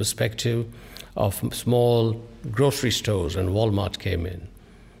changed the perspective of small grocery stores when Walmart came in,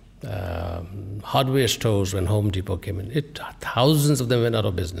 hardware stores when Home Depot came in. Thousands of them went out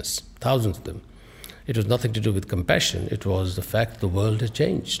of business, thousands of them. It was nothing to do with compassion. It was the fact the world had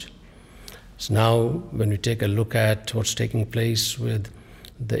changed. So now, when we take a look at what's taking place with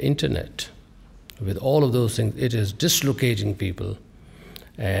the internet, with all of those things, it is dislocating people.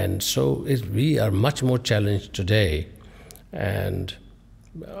 And so we are much more challenged today and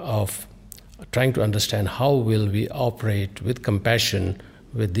of trying to understand how will we operate with compassion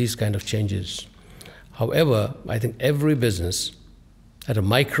with these kind of changes. However, I think every business at a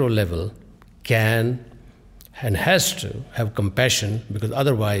micro level can and has to have compassion, because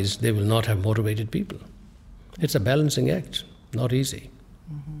otherwise they will not have motivated people. It's a balancing act, not easy.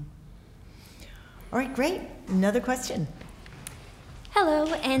 Mm-hmm. All right, great. Another question. Hello,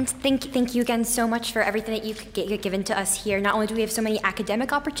 and thank you again so much for everything that you've given to us here. Not only do we have so many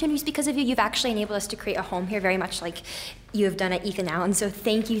academic opportunities because of you, you've actually enabled us to create a home here, very much like you have done at Ethan Allen. So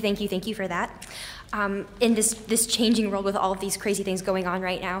thank you for that. In this changing world with all of these crazy things going on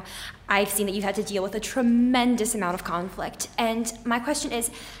right now, I've seen that you've had to deal with a tremendous amount of conflict. And my question is,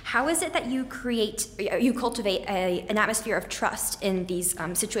 how is it that you cultivate an atmosphere of trust in these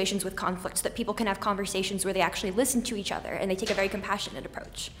situations with conflict, so that people can have conversations where they actually listen to each other and they take a very compassionate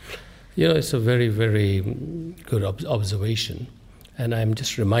approach? It's a very, very good observation. And I'm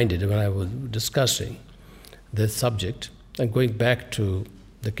just reminded when I was discussing this subject and going back to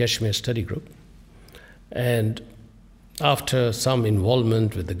the Kashmir Study Group. And after some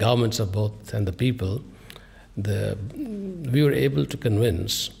involvement with the governments of both and the people, we were able to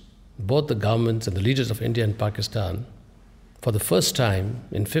convince both the governments and the leaders of India and Pakistan for the first time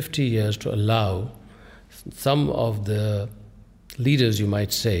in 50 years to allow some of the leaders, you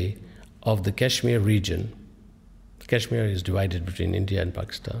might say, of the Kashmir region. Kashmir is divided between India and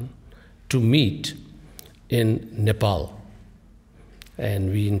Pakistan, to meet in Nepal.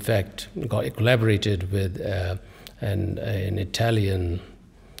 And we, in fact, collaborated with an Italian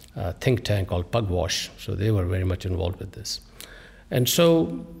think tank called Pugwash. So they were very much involved with this. And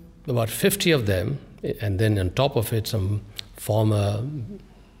so about 50 of them, and then on top of it, some former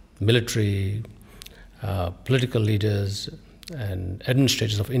military, political leaders, and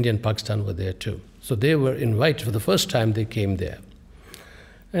administrators of India and Pakistan were there too. So they were invited. For the first time, they came there.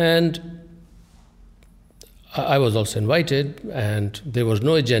 And I was also invited, and there was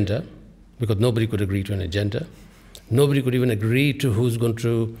no agenda, because nobody could agree to an agenda. Nobody could even agree to who's going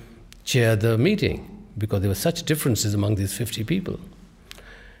to chair the meeting, because there were such differences among these 50 people.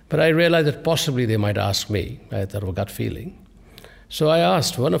 But I realized that possibly they might ask me. I thought of a gut feeling. So I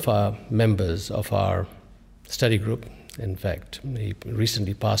asked one of our members of our study group. In fact, he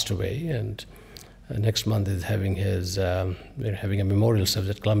recently passed away, and next month is having we're having a memorial service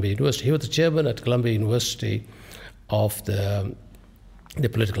at Columbia University. He was the chairman at Columbia University of the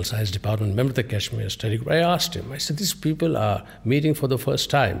political science department, member of the Kashmir Study Group. I asked him, I said, these people are meeting for the first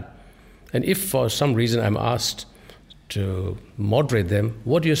time. And if for some reason I'm asked to moderate them,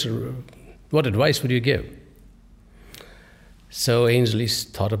 what advice would you give? So Ainsley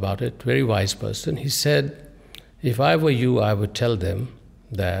thought about it, very wise person. He said, if I were you, I would tell them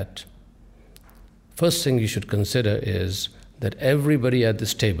that first thing you should consider is that everybody at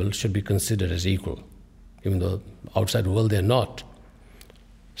this table should be considered as equal, even though outside the world they're not.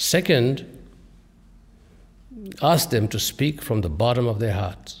 Second, ask them to speak from the bottom of their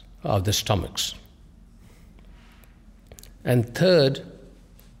hearts, of their stomachs. And third,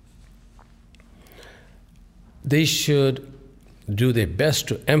 they should do their best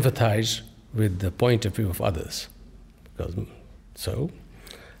to empathize with the point of view of others. So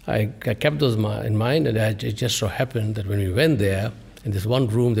I kept those in mind, and it just so happened that when we went there, in this one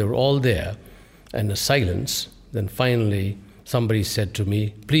room, they were all there, and a silence. Then finally, somebody said to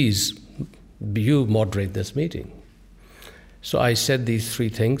me, please, you moderate this meeting. So I said these three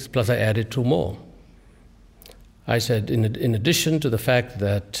things, plus I added two more. I said, in addition to the fact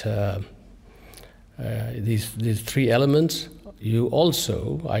that these three elements, you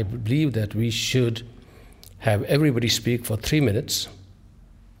also, I believe that we should have everybody speak for 3 minutes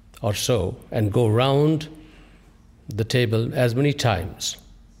or so and go round the table as many times.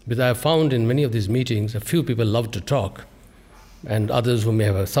 Because I have found in many of these meetings, a few people love to talk, and others who may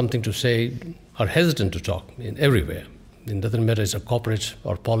have something to say are hesitant to talk everywhere. It doesn't matter if it's a corporate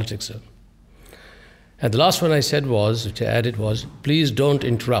or politics. And the last one I said was, which I added was, please don't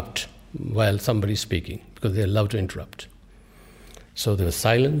interrupt while somebody's speaking, because they love to interrupt. So there was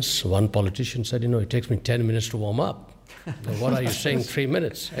silence. One politician said, it takes me 10 minutes to warm up. Now, what are you saying, 3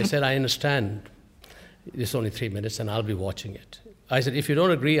 minutes? I said, I understand. It's only 3 minutes and I'll be watching it. I said, if you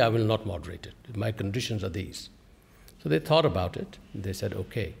don't agree, I will not moderate it. My conditions are these. So they thought about it. They said,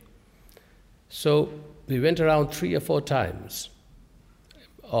 okay. So we went around 3 or 4 times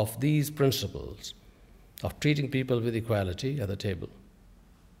of these principles of treating people with equality at the table,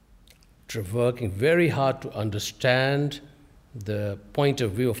 working very hard to understand the point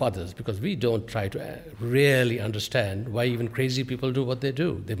of view of others, because we don't try to really understand why even crazy people do what they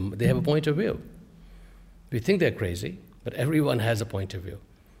do. They have a point of view. We think they're crazy, but everyone has a point of view.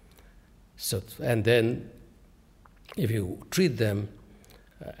 So, and then if you treat them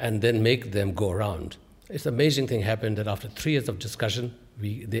and then make them go around, it's an amazing thing happened that after 3 years of discussion,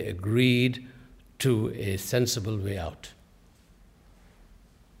 they agreed to a sensible way out.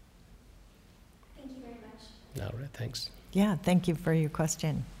 Thank you very much. All right, thanks. Yeah, thank you for your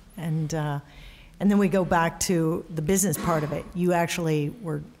question. And then we go back to the business part of it. You actually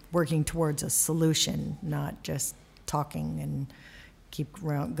were working towards a solution, not just talking and keep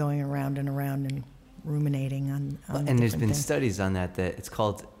going around and ruminating on and there's been things. studies on that it's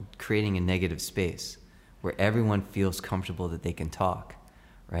called creating a negative space where everyone feels comfortable that they can talk,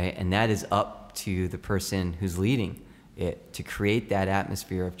 right? And that is up to the person who's leading it to create that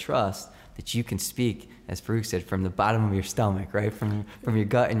atmosphere of trust that you can speak, as Farooq said, from the bottom of your stomach, right? From your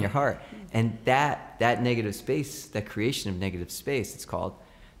gut and your heart. And that negative space, that creation of negative space, it's called,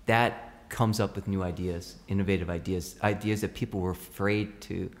 that comes up with new ideas, innovative ideas that people were afraid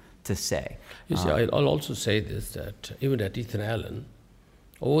to say. You see, I'll also say this, that even at Ethan Allen,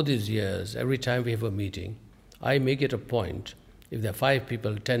 over these years, every time we have a meeting, I make it a point, if there are 5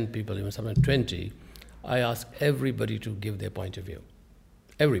 people, 10 people, even sometimes 20, I ask everybody to give their point of view.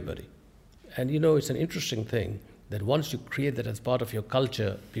 Everybody. And it's an interesting thing that once you create that as part of your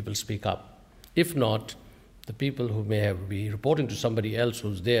culture, people speak up. If not, the people who may be reporting to somebody else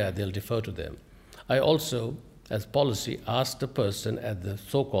who's there, they'll defer to them. I also, as policy, ask the person at the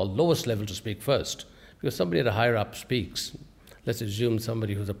so-called lowest level to speak first. Because somebody at a higher up speaks. Let's assume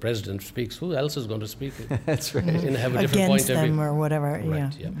somebody who's a president speaks. Who else is going to speak? That's right. And have a different Against point of them view. or whatever.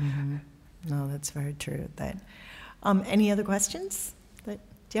 Right, yeah. Mm-hmm. No, that's very true. Any other questions?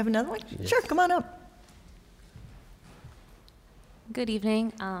 Do you have another one? Yes. Sure, come on up. Good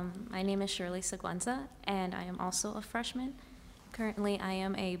evening. My name is Shirley Seguenza, and I am also a freshman. Currently, I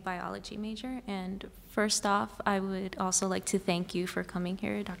am a biology major, and first off, I would also like to thank you for coming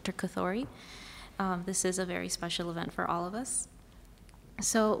here, Dr. Kathori. This is a very special event for all of us.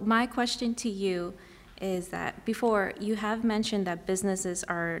 So my question to you is that before, you have mentioned that businesses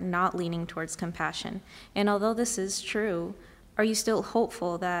are not leaning towards compassion, and although this is true, are you still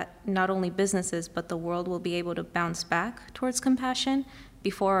hopeful that not only businesses, but the world will be able to bounce back towards compassion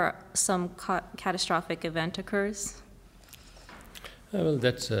before some catastrophic event occurs? Well,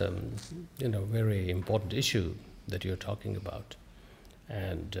 that's a very important issue that you're talking about.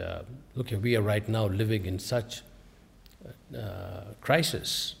 And look, we are right now living in such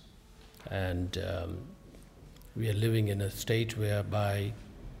crisis, and we are living in a state whereby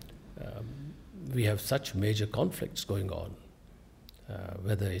we have such major conflicts going on.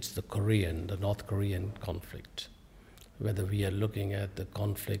 Whether it's the North Korean conflict, whether we are looking at the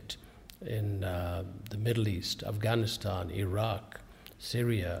conflict in the Middle East, Afghanistan, Iraq,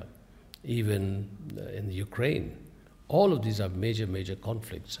 Syria, even in Ukraine. All of these are major, major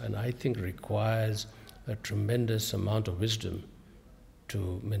conflicts, and I think requires a tremendous amount of wisdom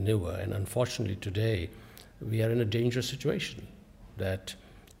to maneuver. And unfortunately today, we are in a dangerous situation, that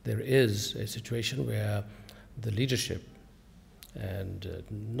there is a situation where the leadership, and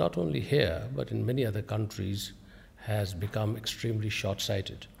not only here, but in many other countries, has become extremely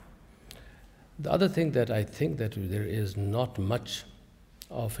short-sighted. The other thing that I think that there is not much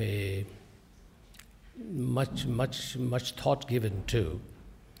of a much thought given to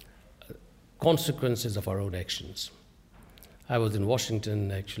consequences of our own actions. I was in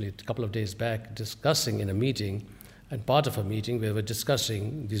Washington actually a couple of days back discussing in a meeting, and part of a meeting we were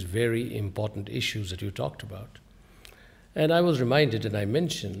discussing these very important issues that you talked about. And I was reminded, and I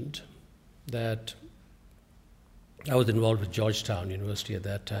mentioned that I was involved with Georgetown University at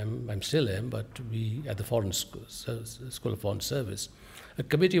that time. I still am, but we, at the School of Foreign Service, a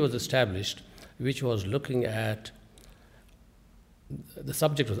committee was established which was looking at, the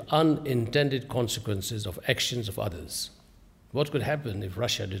subject was unintended consequences of actions of others. What could happen if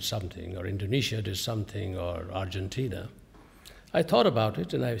Russia did something, or Indonesia did something, or Argentina? I thought about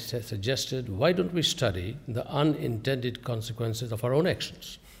it and I suggested, why don't we study the unintended consequences of our own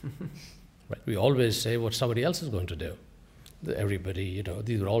actions? Right? We always say what somebody else is going to do. Everybody,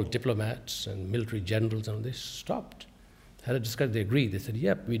 these were all diplomats and military generals, and they stopped. Had a discussion, they agreed. They said,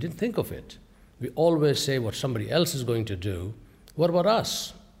 yep, we didn't think of it. We always say what somebody else is going to do. What about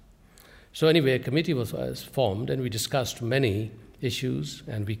us? So anyway, a committee was formed, and we discussed many issues,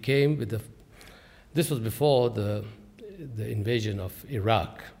 and we came with this was before the invasion of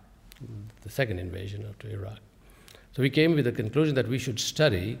Iraq, the second invasion of Iraq. So we came with the conclusion that we should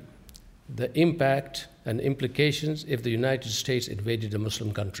study the impact and implications if the United States invaded a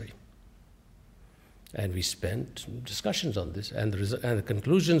Muslim country. And we spent discussions on this, and the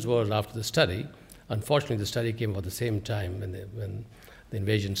conclusions were after the study. Unfortunately, the study came about the same time when the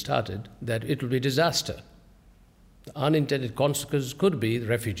invasion started, that it will be disaster. The unintended consequences could be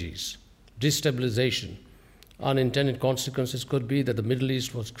refugees, destabilization. Unintended consequences could be that the Middle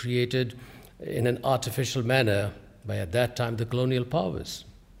East was created in an artificial manner by, at that time, the colonial powers.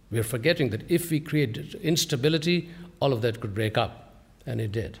 We are forgetting that if we create instability, all of that could break up, and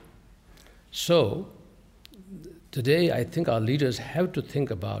it did. So today, I think our leaders have to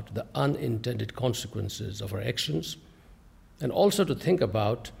think about the unintended consequences of our actions, and also to think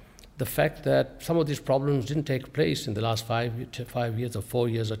about the fact that some of these problems didn't take place in the last 5 years or 4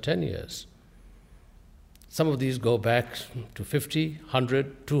 years or 10 years. Some of these go back to 50,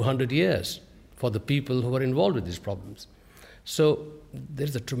 100, 200 years for the people who are involved with these problems. So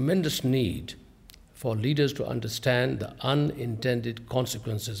there's a tremendous need for leaders to understand the unintended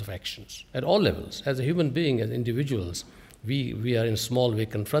consequences of actions at all levels. As a human being, as individuals, we are in a small way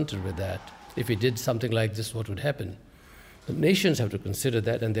confronted with that. If we did something like this, what would happen? The nations have to consider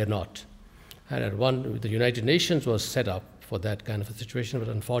that, and they're not. And the United Nations was set up for that kind of a situation, but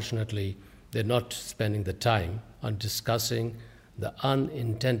unfortunately, they're not spending the time on discussing the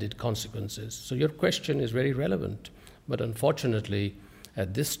unintended consequences. So your question is very relevant. But unfortunately,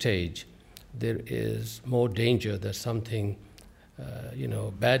 at this stage, there is more danger that something,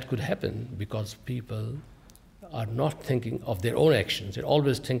 bad could happen because people are not thinking of their own actions. They're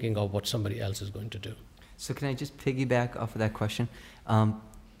always thinking of what somebody else is going to do. So can I just piggyback off of that question? I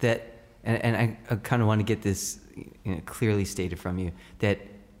kind of want to get this clearly stated from you, that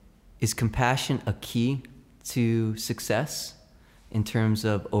is compassion a key to success in terms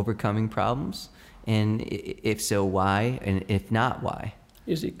of overcoming problems? And if so, why? And if not, why?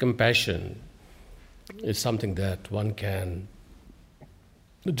 You see, compassion is something that one can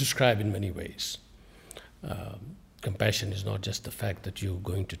describe in many ways. Compassion is not just the fact that you're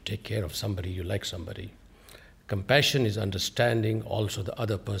going to take care of somebody, you like somebody. Compassion is understanding also the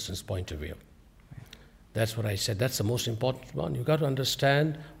other person's point of view. That's what I said. That's the most important one. You've got to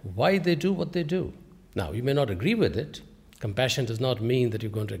understand why they do what they do. Now, you may not agree with it. Compassion does not mean that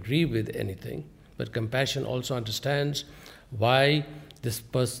you're going to agree with anything. But compassion also understands why this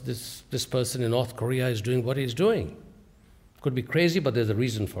person in North Korea is doing what he's doing. Could be crazy, but there's a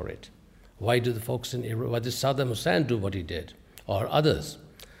reason for it. Why do the folks in Iraq, why did Saddam Hussein do what he did, or others?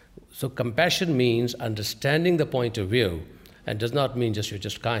 So compassion means understanding the point of view, and does not mean just you're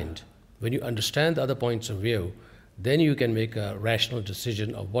just kind. When you understand the other points of view, then you can make a rational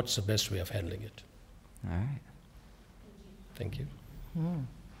decision of what's the best way of handling it. All right. Thank you.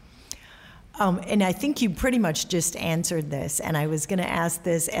 And I think you pretty much just answered this, and I was going to ask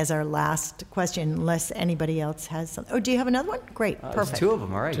this as our last question, unless anybody else has something. Oh, do you have another one? Great, perfect. There's two of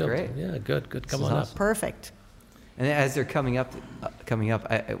them. All right, great. Yeah, good. Come on up. Perfect. And as they're coming up,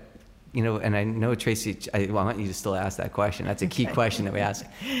 I and I know Tracy, I want you to still ask that question. That's a key question that we ask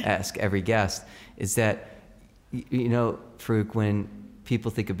every guest. Is that, Farooq, when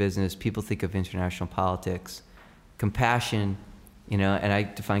people think of business, people think of international politics, compassion. And I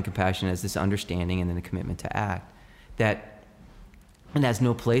define compassion as this understanding and then a commitment to act. And it has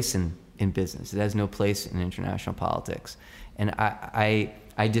no place in business. It has no place in international politics. And I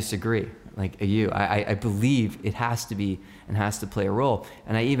disagree, like you. I believe it has to be and has to play a role.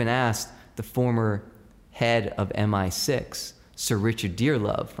 And I even asked the former head of MI6, Sir Richard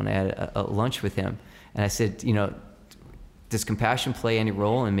Dearlove, when I had a lunch with him. And I said, does compassion play any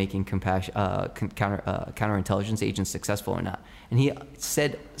role in making counterintelligence agents successful or not? And he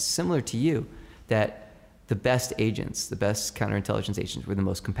said, similar to you, that the best agents, the best counterintelligence agents were the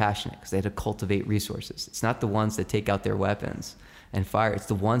most compassionate because they had to cultivate resources. It's not the ones that take out their weapons and fire. It's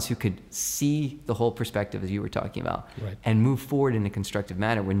the ones who could see the whole perspective, as you were talking about, right, and move forward in a constructive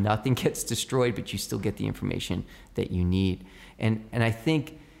manner where nothing gets destroyed, but you still get the information that you need. And I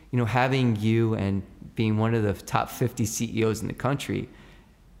think, having you and being one of the top 50 CEOs in the country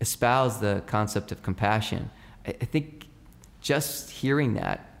espouse the concept of compassion, I think just hearing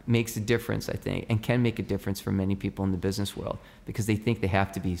that makes a difference, I think, and can make a difference for many people in the business world, because they think they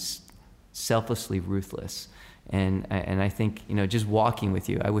have to be selflessly ruthless. And I think, just walking with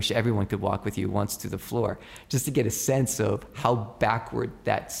you, I wish everyone could walk with you once through the floor, just to get a sense of how backward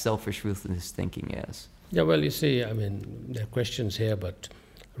that selfish, ruthless thinking is. Yeah, well, you see, I mean, there are questions here, but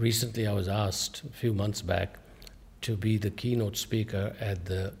recently I was asked a few months back to be the keynote speaker at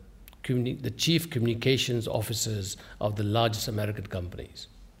the chief communications officers of the largest American companies.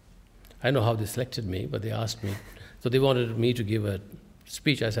 I know how they selected me, but they asked me. So they wanted me to give a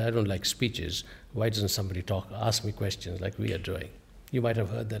speech. I said, I don't like speeches. Why doesn't somebody ask me questions like we are doing? You might have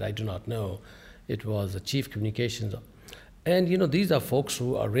heard that, I do not know. It was the chief communications. And, these are folks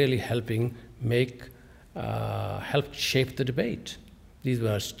who are really helping help shape the debate. These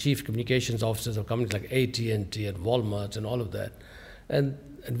were chief communications officers of companies like AT&T and Walmart and all of that. And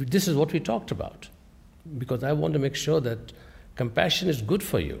this is what we talked about, because I want to make sure that compassion is good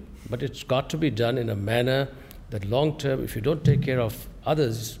for you, but it's got to be done in a manner that long term, if you don't take care of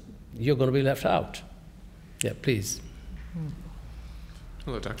others, you're going to be left out. Yeah, please.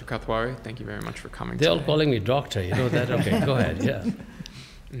 Hello, Dr. Kathwari. Thank you very much for coming They're today. all calling me doctor, you know that? Okay, go ahead, yeah.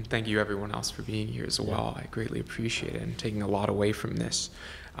 And thank you everyone else for being here as well. I greatly appreciate it and taking a lot away from this.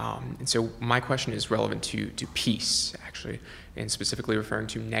 And so my question is relevant to peace, actually, and specifically referring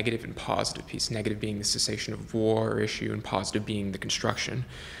to negative and positive peace, negative being the cessation of war or issue, and positive being the construction.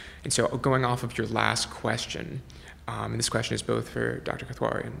 And so going off of your last question, and this question is both for Dr.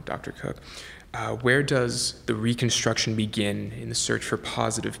 Kathwari and Dr. Cook, where does the reconstruction begin in the search for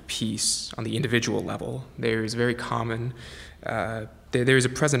positive peace on the individual level? There is very common, there is a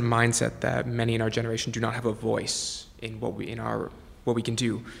present mindset that many in our generation do not have a voice in what we can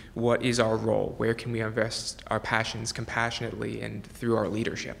do. What is our role? Where can we invest our passions compassionately and through our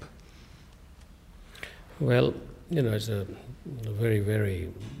leadership? Well, it's a very,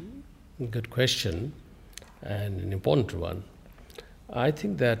 very good question and an important one. I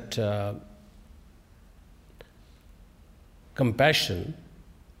think that compassion,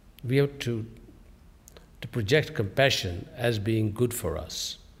 we have to project compassion as being good for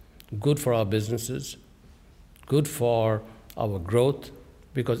us, good for our businesses, good for our growth.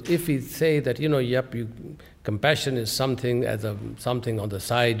 Because if we say that, compassion is something something on the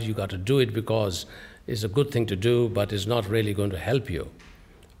side, you got to do it because it's a good thing to do, but it's not really going to help you.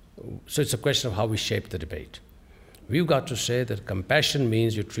 So it's a question of how we shape the debate. We've got to say that compassion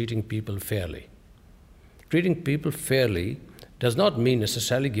means you're treating people fairly. Treating people fairly does not mean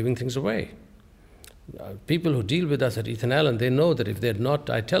necessarily giving things away. People who deal with us at Ethan Allen, they know that if they're not,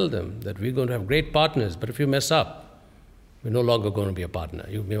 I tell them that we're going to have great partners, but if you mess up, we're no longer going to be a partner.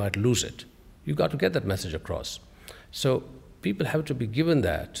 You might lose it. You've got to get that message across. So people have to be given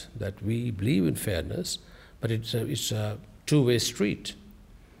that we believe in fairness, but it's a two-way street.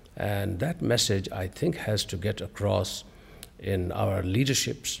 And that message, I think, has to get across in our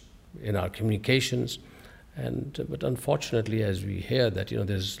leaderships, in our communications. But unfortunately, as we hear that,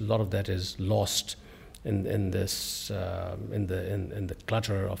 there's a lot of that is lost in the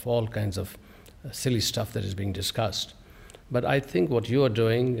clutter of all kinds of silly stuff that is being discussed. But I think what you are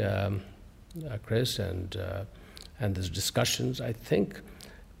doing, Chris, and these discussions, I think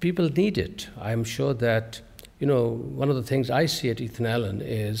people need it. I'm sure that, one of the things I see at Ethan Allen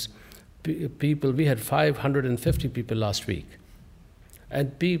is people, we had 550 people last week.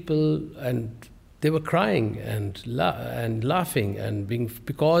 And they were crying and laughing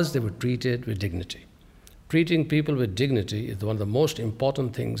because they were treated with dignity. Treating people with dignity is one of the most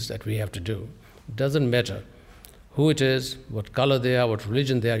important things that we have to do. It doesn't matter who it is, what color they are, what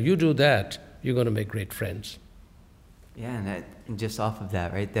religion they are. You do that, you're going to make great friends. Yeah, and just off of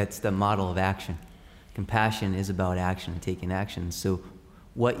that, right, that's the model of action. Compassion is about action, taking action. So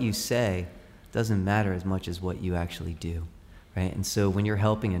what you say doesn't matter as much as what you actually do, right? And so when you're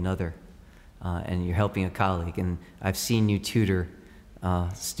helping another, and you're helping a colleague, and I've seen you tutor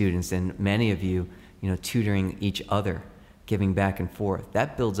students, and many of you, tutoring each other, giving back and forth,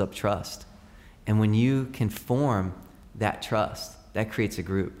 that builds up trust. And when you can form that trust, that creates a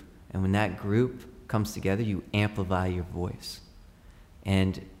group. And when that group comes together, you amplify your voice.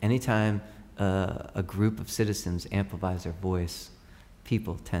 And anytime a group of citizens amplifies their voice,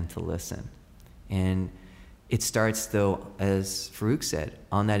 people tend to listen. And it starts, though, as Farooq said,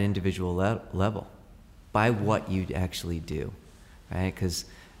 on that individual level, by what you actually do, right? Because,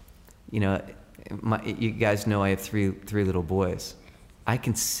 you guys know I have three little boys. I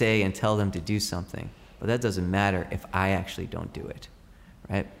can say and tell them to do something, but that doesn't matter if I actually don't do it,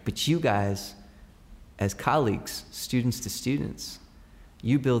 right? But you guys, as colleagues, students to students,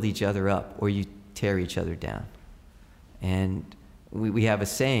 you build each other up or you tear each other down. And we have a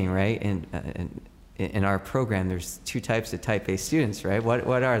saying, right? In our program, there's 2 types of type A students, right?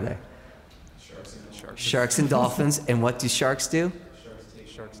 What are they? Sharks and dolphins. And what do sharks do?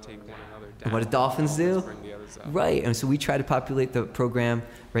 Sharks take one another down. And what do dolphins do? Bring the others up. Right. And so we try to populate the program,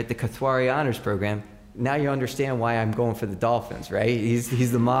 right? The Kathwari Honors Program. Now you understand why I'm going for the dolphins, right?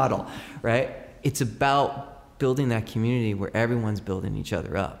 He's the model, right? It's about building that community where everyone's building each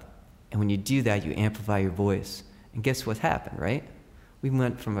other up. And when you do that, you amplify your voice. And guess what happened, right? We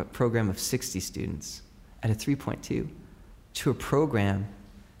went from a program of 60 students at a 3.2 to a program,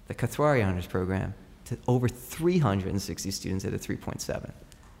 the Kathwari Honors Program, to over 360 students at a 3.7.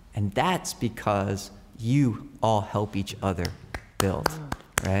 And that's because you all help each other build,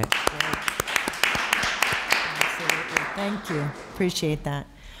 right? Absolutely. Thank you. Appreciate that.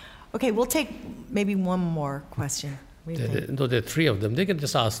 Okay, we'll take maybe one more question. What do you think? No, there are 3 of them. They can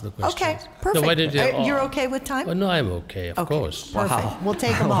just ask the questions. Okay, perfect. No, why didn't you, You're okay with time? Well, no, I'm okay, of Okay, course. perfect. Wow. We'll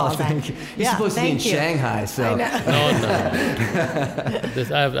take them all then. Thank you. You're supposed to be in thank you. Shanghai, so. No.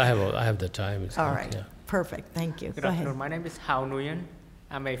 I have the time. It's All not- right, yeah. perfect. Thank you. Good Go afternoon. ahead. My name is Hao Nguyen.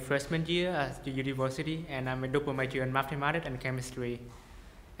 I'm a freshman year at the university, and I'm a double major in mathematics and chemistry.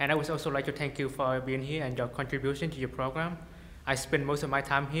 And I would also like to thank you for being here and your contribution to your program. I spend most of my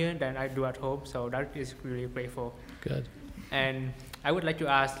time here than I do at home, so that is really grateful. Good. And I would like to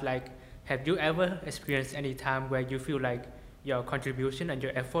ask, like, have you ever experienced any time where you feel like your contribution and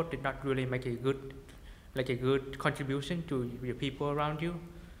your effort did not really make a good contribution to your people around you?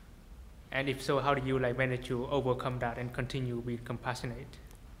 And if so, how do you manage to overcome that and continue being compassionate?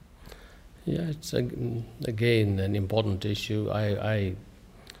 Yeah, it's again an important issue. I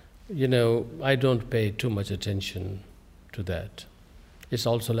don't pay too much attention to that. It's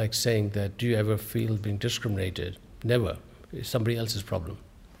also like saying that, do you ever feel being discriminated? Never. It's somebody else's problem.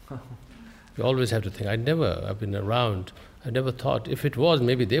 You always have to think, I've been around, I never thought, if it was,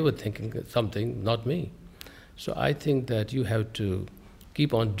 maybe they were thinking something, not me. So I think that you have to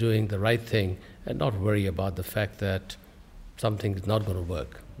keep on doing the right thing and not worry about the fact that something is not going to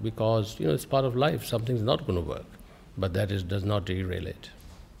work. Because, it's part of life, something's not going to work. But that does not derail it.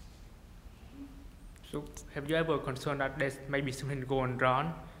 So have you ever concerned that there's maybe something going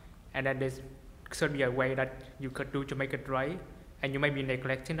wrong, and that there's should be a way that you could do to make it right, and you may be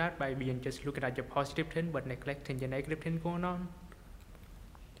neglecting that by being just looking at your positive thing but neglecting your negative thing going on?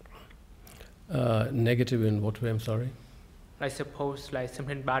 Negative in what way, I'm sorry? Like suppose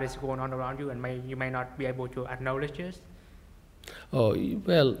something bad is going on around you and you may not be able to acknowledge it. Oh,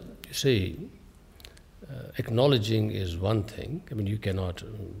 well, you see, acknowledging is one thing. I mean, you cannot,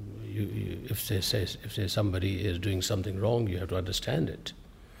 if somebody is doing something wrong, you have to understand it.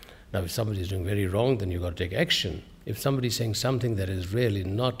 Now, if somebody is doing very wrong, then you've got to take action. If somebody is saying something that is really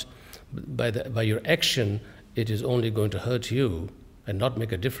not, by your action, it is only going to hurt you and not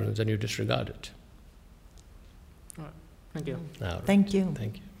make a difference, then you disregard it. All right. Thank you. All right. Thank you.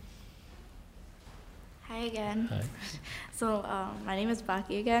 Thank you. Hi again. Hi. So my name is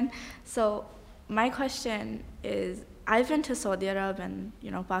Baki again. So my question is, I've been to Saudi Arabia and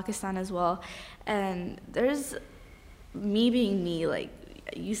Pakistan as well, and there's me being me,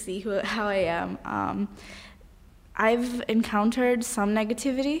 you see how I am. I've encountered some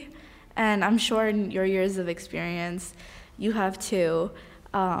negativity, and I'm sure in your years of experience, you have too.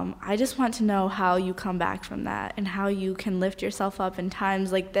 I just want to know how you come back from that and how you can lift yourself up in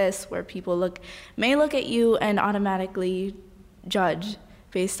times like this where people may look at you and automatically judge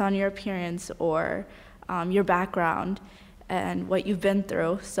based on your appearance or your background and what you've been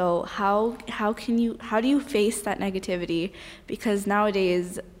through. So how do you face that negativity? Because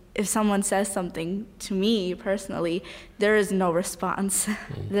nowadays, if someone says something to me personally, there is no response.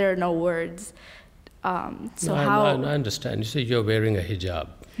 There are no words. I understand. You say you're wearing a hijab,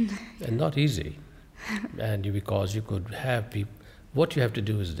 and not easy. And because you could have people, what you have to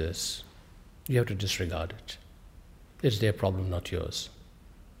do is this: you have to disregard it. It's their problem, not yours.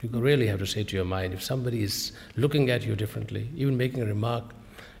 You really have to say to your mind, if somebody is looking at you differently, even making a remark,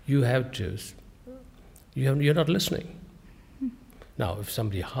 you're not listening. Now, if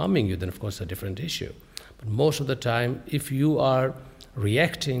somebody harming you, then of course it's a different issue. But most of the time, if you are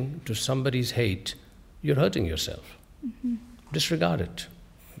reacting to somebody's hate, you're hurting yourself. Mm-hmm. Disregard it.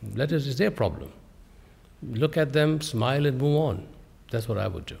 It's their problem. Look at them, smile, and move on. That's what I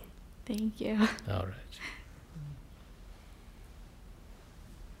would do. Thank you. All right.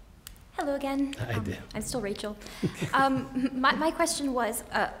 Hello again. Hi there. I'm still Rachel. My question was,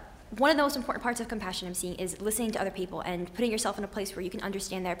 one of the most important parts of compassion I'm seeing is listening to other people and putting yourself in a place where you can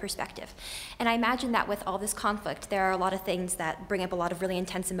understand their perspective. And I imagine that with all this conflict, there are a lot of things that bring up a lot of really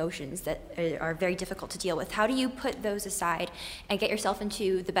intense emotions that are very difficult to deal with. How do you put those aside and get yourself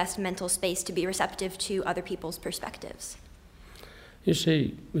into the best mental space to be receptive to other people's perspectives? You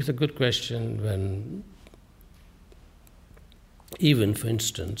see, it's a good question. When even, for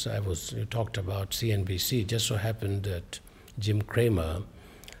instance, you talked about CNBC, just so happened that Jim Cramer,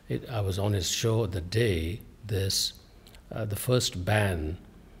 I was on his show the day the first ban,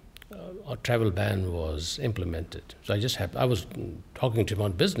 or travel ban, was implemented. So I was talking to him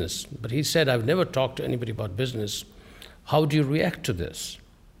on business, but he said, I've never talked to anybody about business. How do you react to this?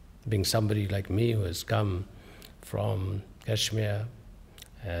 Being somebody like me who has come from Kashmir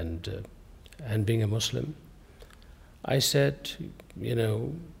and being a Muslim. I said,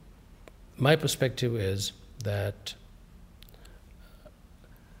 my perspective is that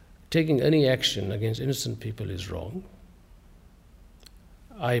taking any action against innocent people is wrong.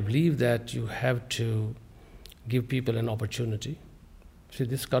 I believe that you have to give people an opportunity. See,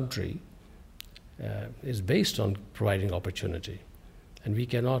 this country is based on providing opportunity, and we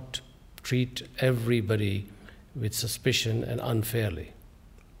cannot treat everybody with suspicion and unfairly.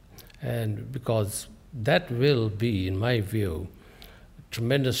 And because that will be, in my view,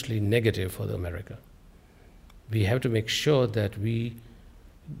 tremendously negative for America. We have to make sure that we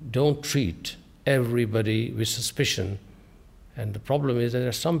don't treat everybody with suspicion. And the problem is that there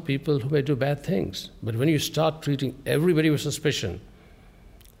are some people who may do bad things. But when you start treating everybody with suspicion,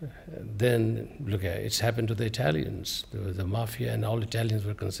 then look, it's happened to the Italians. The mafia and all Italians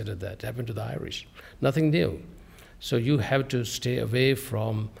were considered that. It happened to the Irish. Nothing new. So you have to stay away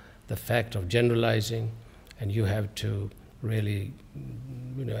from the fact of generalizing, and you have to really,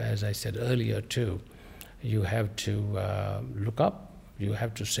 as I said earlier too, you have to look up. You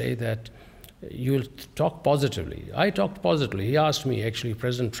have to say that you will talk positively. I talked positively. He asked me, actually,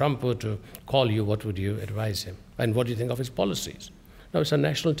 President Trump were to call you, what would you advise him? And what do you think of his policies? Now, it's on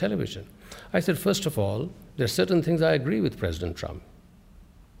national television. I said, first of all, there are certain things I agree with President Trump.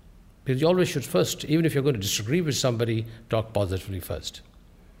 Because you always should first, even if you're going to disagree with somebody, talk positively first.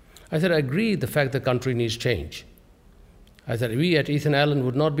 I said, I agree the fact the country needs change. I said, we at Ethan Allen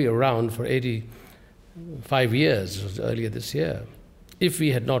would not be around for 85 years, earlier this year, if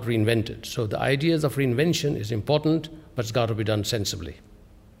we had not reinvented. So the ideas of reinvention is important, but it's got to be done sensibly.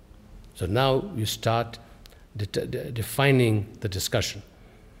 So now you start defining the discussion.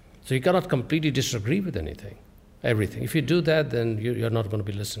 So you cannot completely disagree with everything. If you do that, then you're not going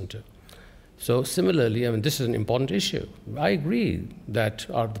to be listened to. So similarly, this is an important issue. I agree that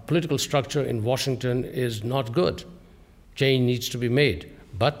the political structure in Washington is not good. Change needs to be made.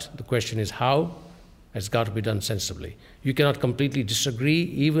 But the question is how? It's got to be done sensibly. You cannot completely disagree,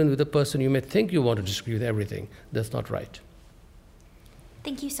 even with a person you may think you want to disagree with everything. That's not right.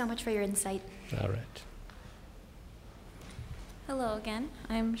 Thank you so much for your insight. All right. Hello again,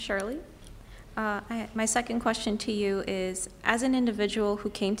 I'm Shirley. My second question to you is, as an individual who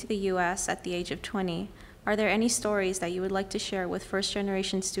came to the U.S. at the age of 20, are there any stories that you would like to share with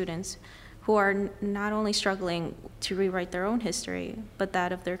first-generation students who are not only struggling to rewrite their own history, but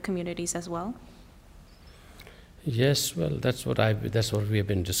that of their communities as well? Yes, well, that's what we have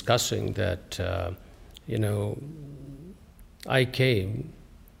been discussing, that, I came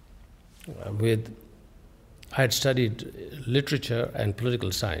I had studied literature and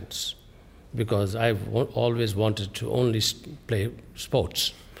political science because I've always wanted to only play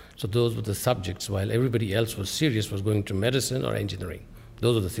sports. So those were the subjects, while everybody else was going to medicine or engineering.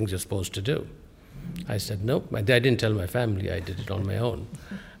 Those are the things you're supposed to do. I said, no. I didn't tell my family. I did it on my own.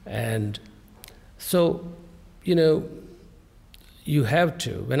 And so, you have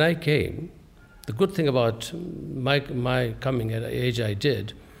to. When I came, the good thing about my coming at the age I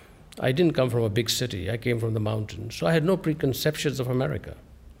didn't come from a big city. I came from the mountains. So I had no preconceptions of America,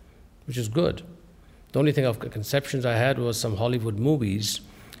 which is good. The only thing of conceptions I had was some Hollywood movies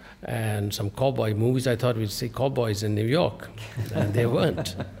and some cowboy movies. I thought we'd see cowboys in New York, and they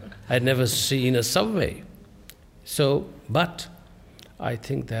weren't. I'd never seen a subway. But I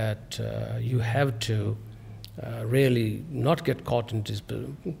think that you have to really not get caught in these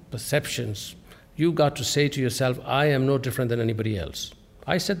perceptions. You got to say to yourself, I am no different than anybody else.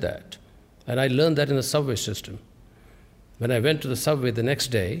 I said that, and I learned that in the subway system. When I went to the subway the next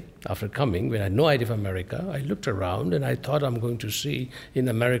day, after coming, when I had no idea of America, I looked around and I thought I'm going to see in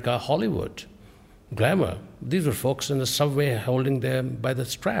America Hollywood, glamour. These were folks in the subway holding them by the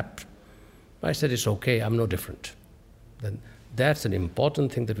strap. I said, it's okay, I'm no different. Then that's an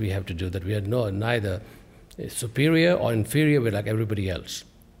important thing that we have to do, that we are neither superior or inferior, we're like everybody else.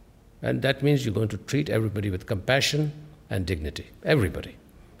 And that means you're going to treat everybody with compassion and dignity. Everybody.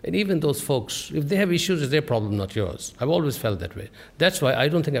 And even those folks, if they have issues, it's their problem, not yours. I've always felt that way. That's why I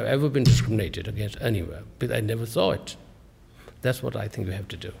don't think I've ever been discriminated against anywhere, because I never saw it. That's what I think we have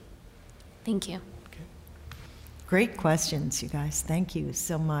to do. Thank you. Great questions, you guys. Thank you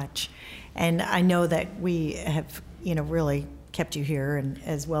so much. And I know that we have, really kept you here, and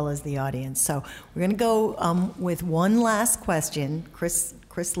as well as the audience. So we're going to go with one last question. Chris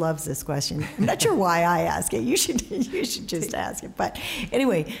loves this question. I'm not sure why I ask it. You should just ask it. But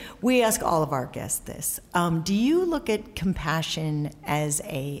anyway, we ask all of our guests this. Do you look at compassion as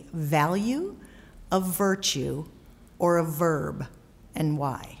a value, a virtue, or a verb, and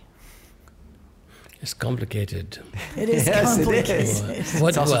why? It's complicated. It is complicated.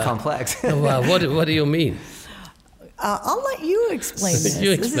 It's also complex. What do you mean? I'll let you explain this.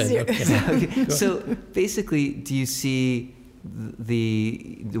 You explain. Okay. So basically, do you see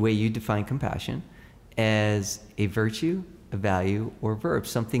the way you define compassion as a virtue, a value, or a verb?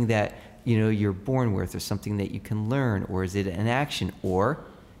 Something that you're born with, or something that you can learn, or is it an action, or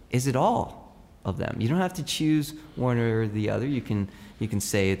is it all of them? You don't have to choose one or the other. You can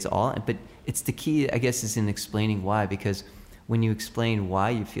say it's all, but it's the key, I guess, is in explaining why, because when you explain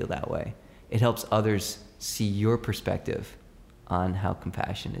why you feel that way, it helps others see your perspective on how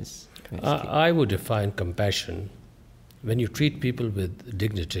compassion is. I would define compassion. When you treat people with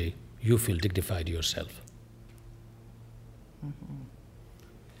dignity, you feel dignified yourself. Mm-hmm.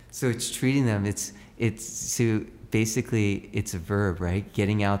 So it's treating them, so basically it's a verb, right?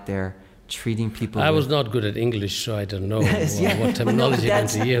 Getting out there, treating people. I was not good at English, so I don't know what terminology I'm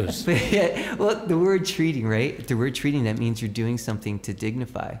going to use. Well, the word treating, right? The word treating, that means you're doing something to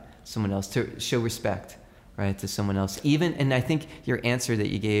dignify someone else, to show respect, right, to someone else. And I think your answer that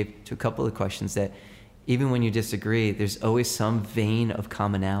you gave to a couple of questions, that even when you disagree, there's always some vein of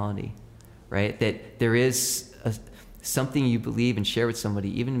commonality, right? That there is something you believe and share with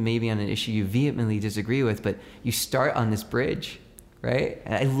somebody, even maybe on an issue you vehemently disagree with, but you start on this bridge, right?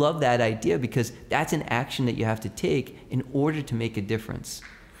 And I love that idea, because that's an action that you have to take in order to make a difference,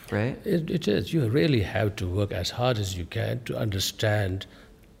 right? It is. You really have to work as hard as you can to understand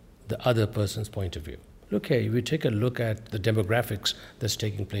the other person's point of view. Look here, we take a look at the demographics that's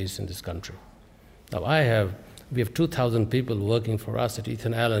taking place in this country. Now we have 2,000 people working for us at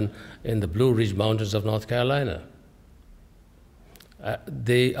Ethan Allen in the Blue Ridge Mountains of North Carolina.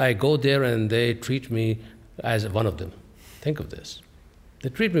 I go there and they treat me as one of them. Think of this. They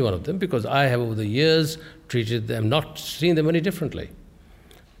treat me one of them because I have over the years treated them, not seen them any differently.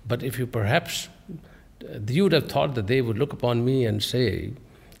 But if you you would have thought that they would look upon me and say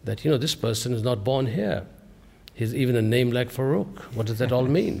that, this person is not born here. He's even a name like Farouk. What does that all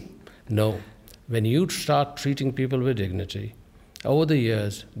mean? No. When you start treating people with dignity, over the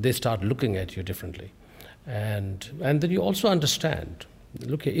years, they start looking at you differently. And then you also understand.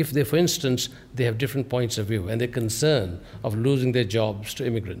 Look, if they, for instance, they have different points of view and they're concerned of losing their jobs to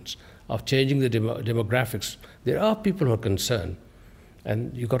immigrants, of changing the demographics, there are people who are concerned.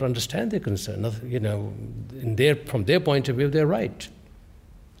 And you've got to understand their concern. From their point of view, they're right.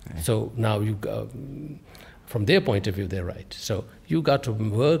 So now from their point of view, they're right. So you got to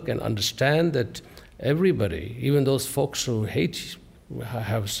work and understand that everybody, even those folks who hate,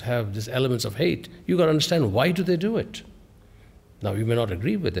 have these elements of hate, you got to understand why do they do it. Now, you may not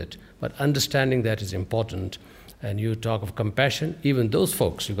agree with it, but understanding that is important. And you talk of compassion, even those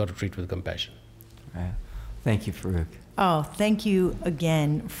folks you got to treat with compassion. Right. Thank you, Farouk. Oh, thank you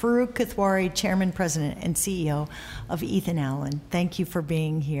again. Farouk Kathwari, Chairman, President, and CEO of Ethan Allen. Thank you for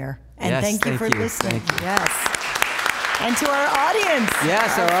being here. And yes, thank you for listening. Thank you. Yes. And to our audience.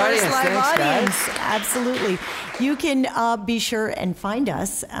 Yes, our audience. First live Thanks, audience. guys. Absolutely. You can be sure and find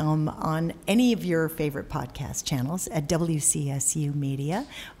us on any of your favorite podcast channels at WCSU Media.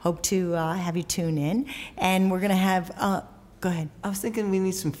 Hope to have you tune in. And we're going to have... Go ahead. I was thinking we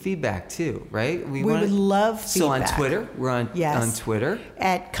need some feedback too, right? We would love feedback. So on Twitter, we're on Twitter.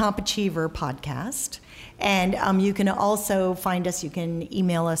 At CompAchiever Podcast. And you can also find us, you can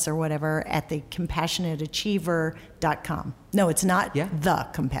email us or whatever at the compassionateachiever.com. No, it's not the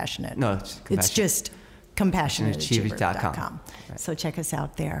compassionate. No, it's compassionate. It's just compassionateachiever.com. Right. So check us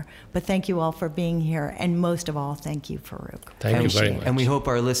out there. But thank you all for being here. And most of all, thank you, Farouk. Thank you very much. And we hope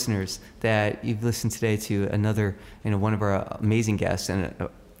our listeners that you've listened today to another, one of our amazing guests. And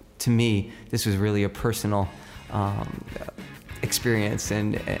to me, this was really a personal experience.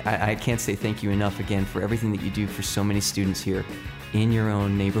 And I can't say thank you enough again for everything that you do for so many students here in your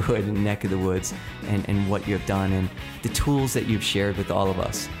own neighborhood and neck of the woods, and what you have done and the tools that you've shared with all of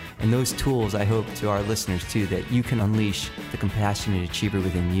us. And those tools, I hope to our listeners too, that you can unleash the compassionate achiever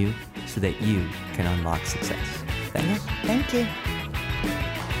within you so that you can unlock success. Thanks. Thank you.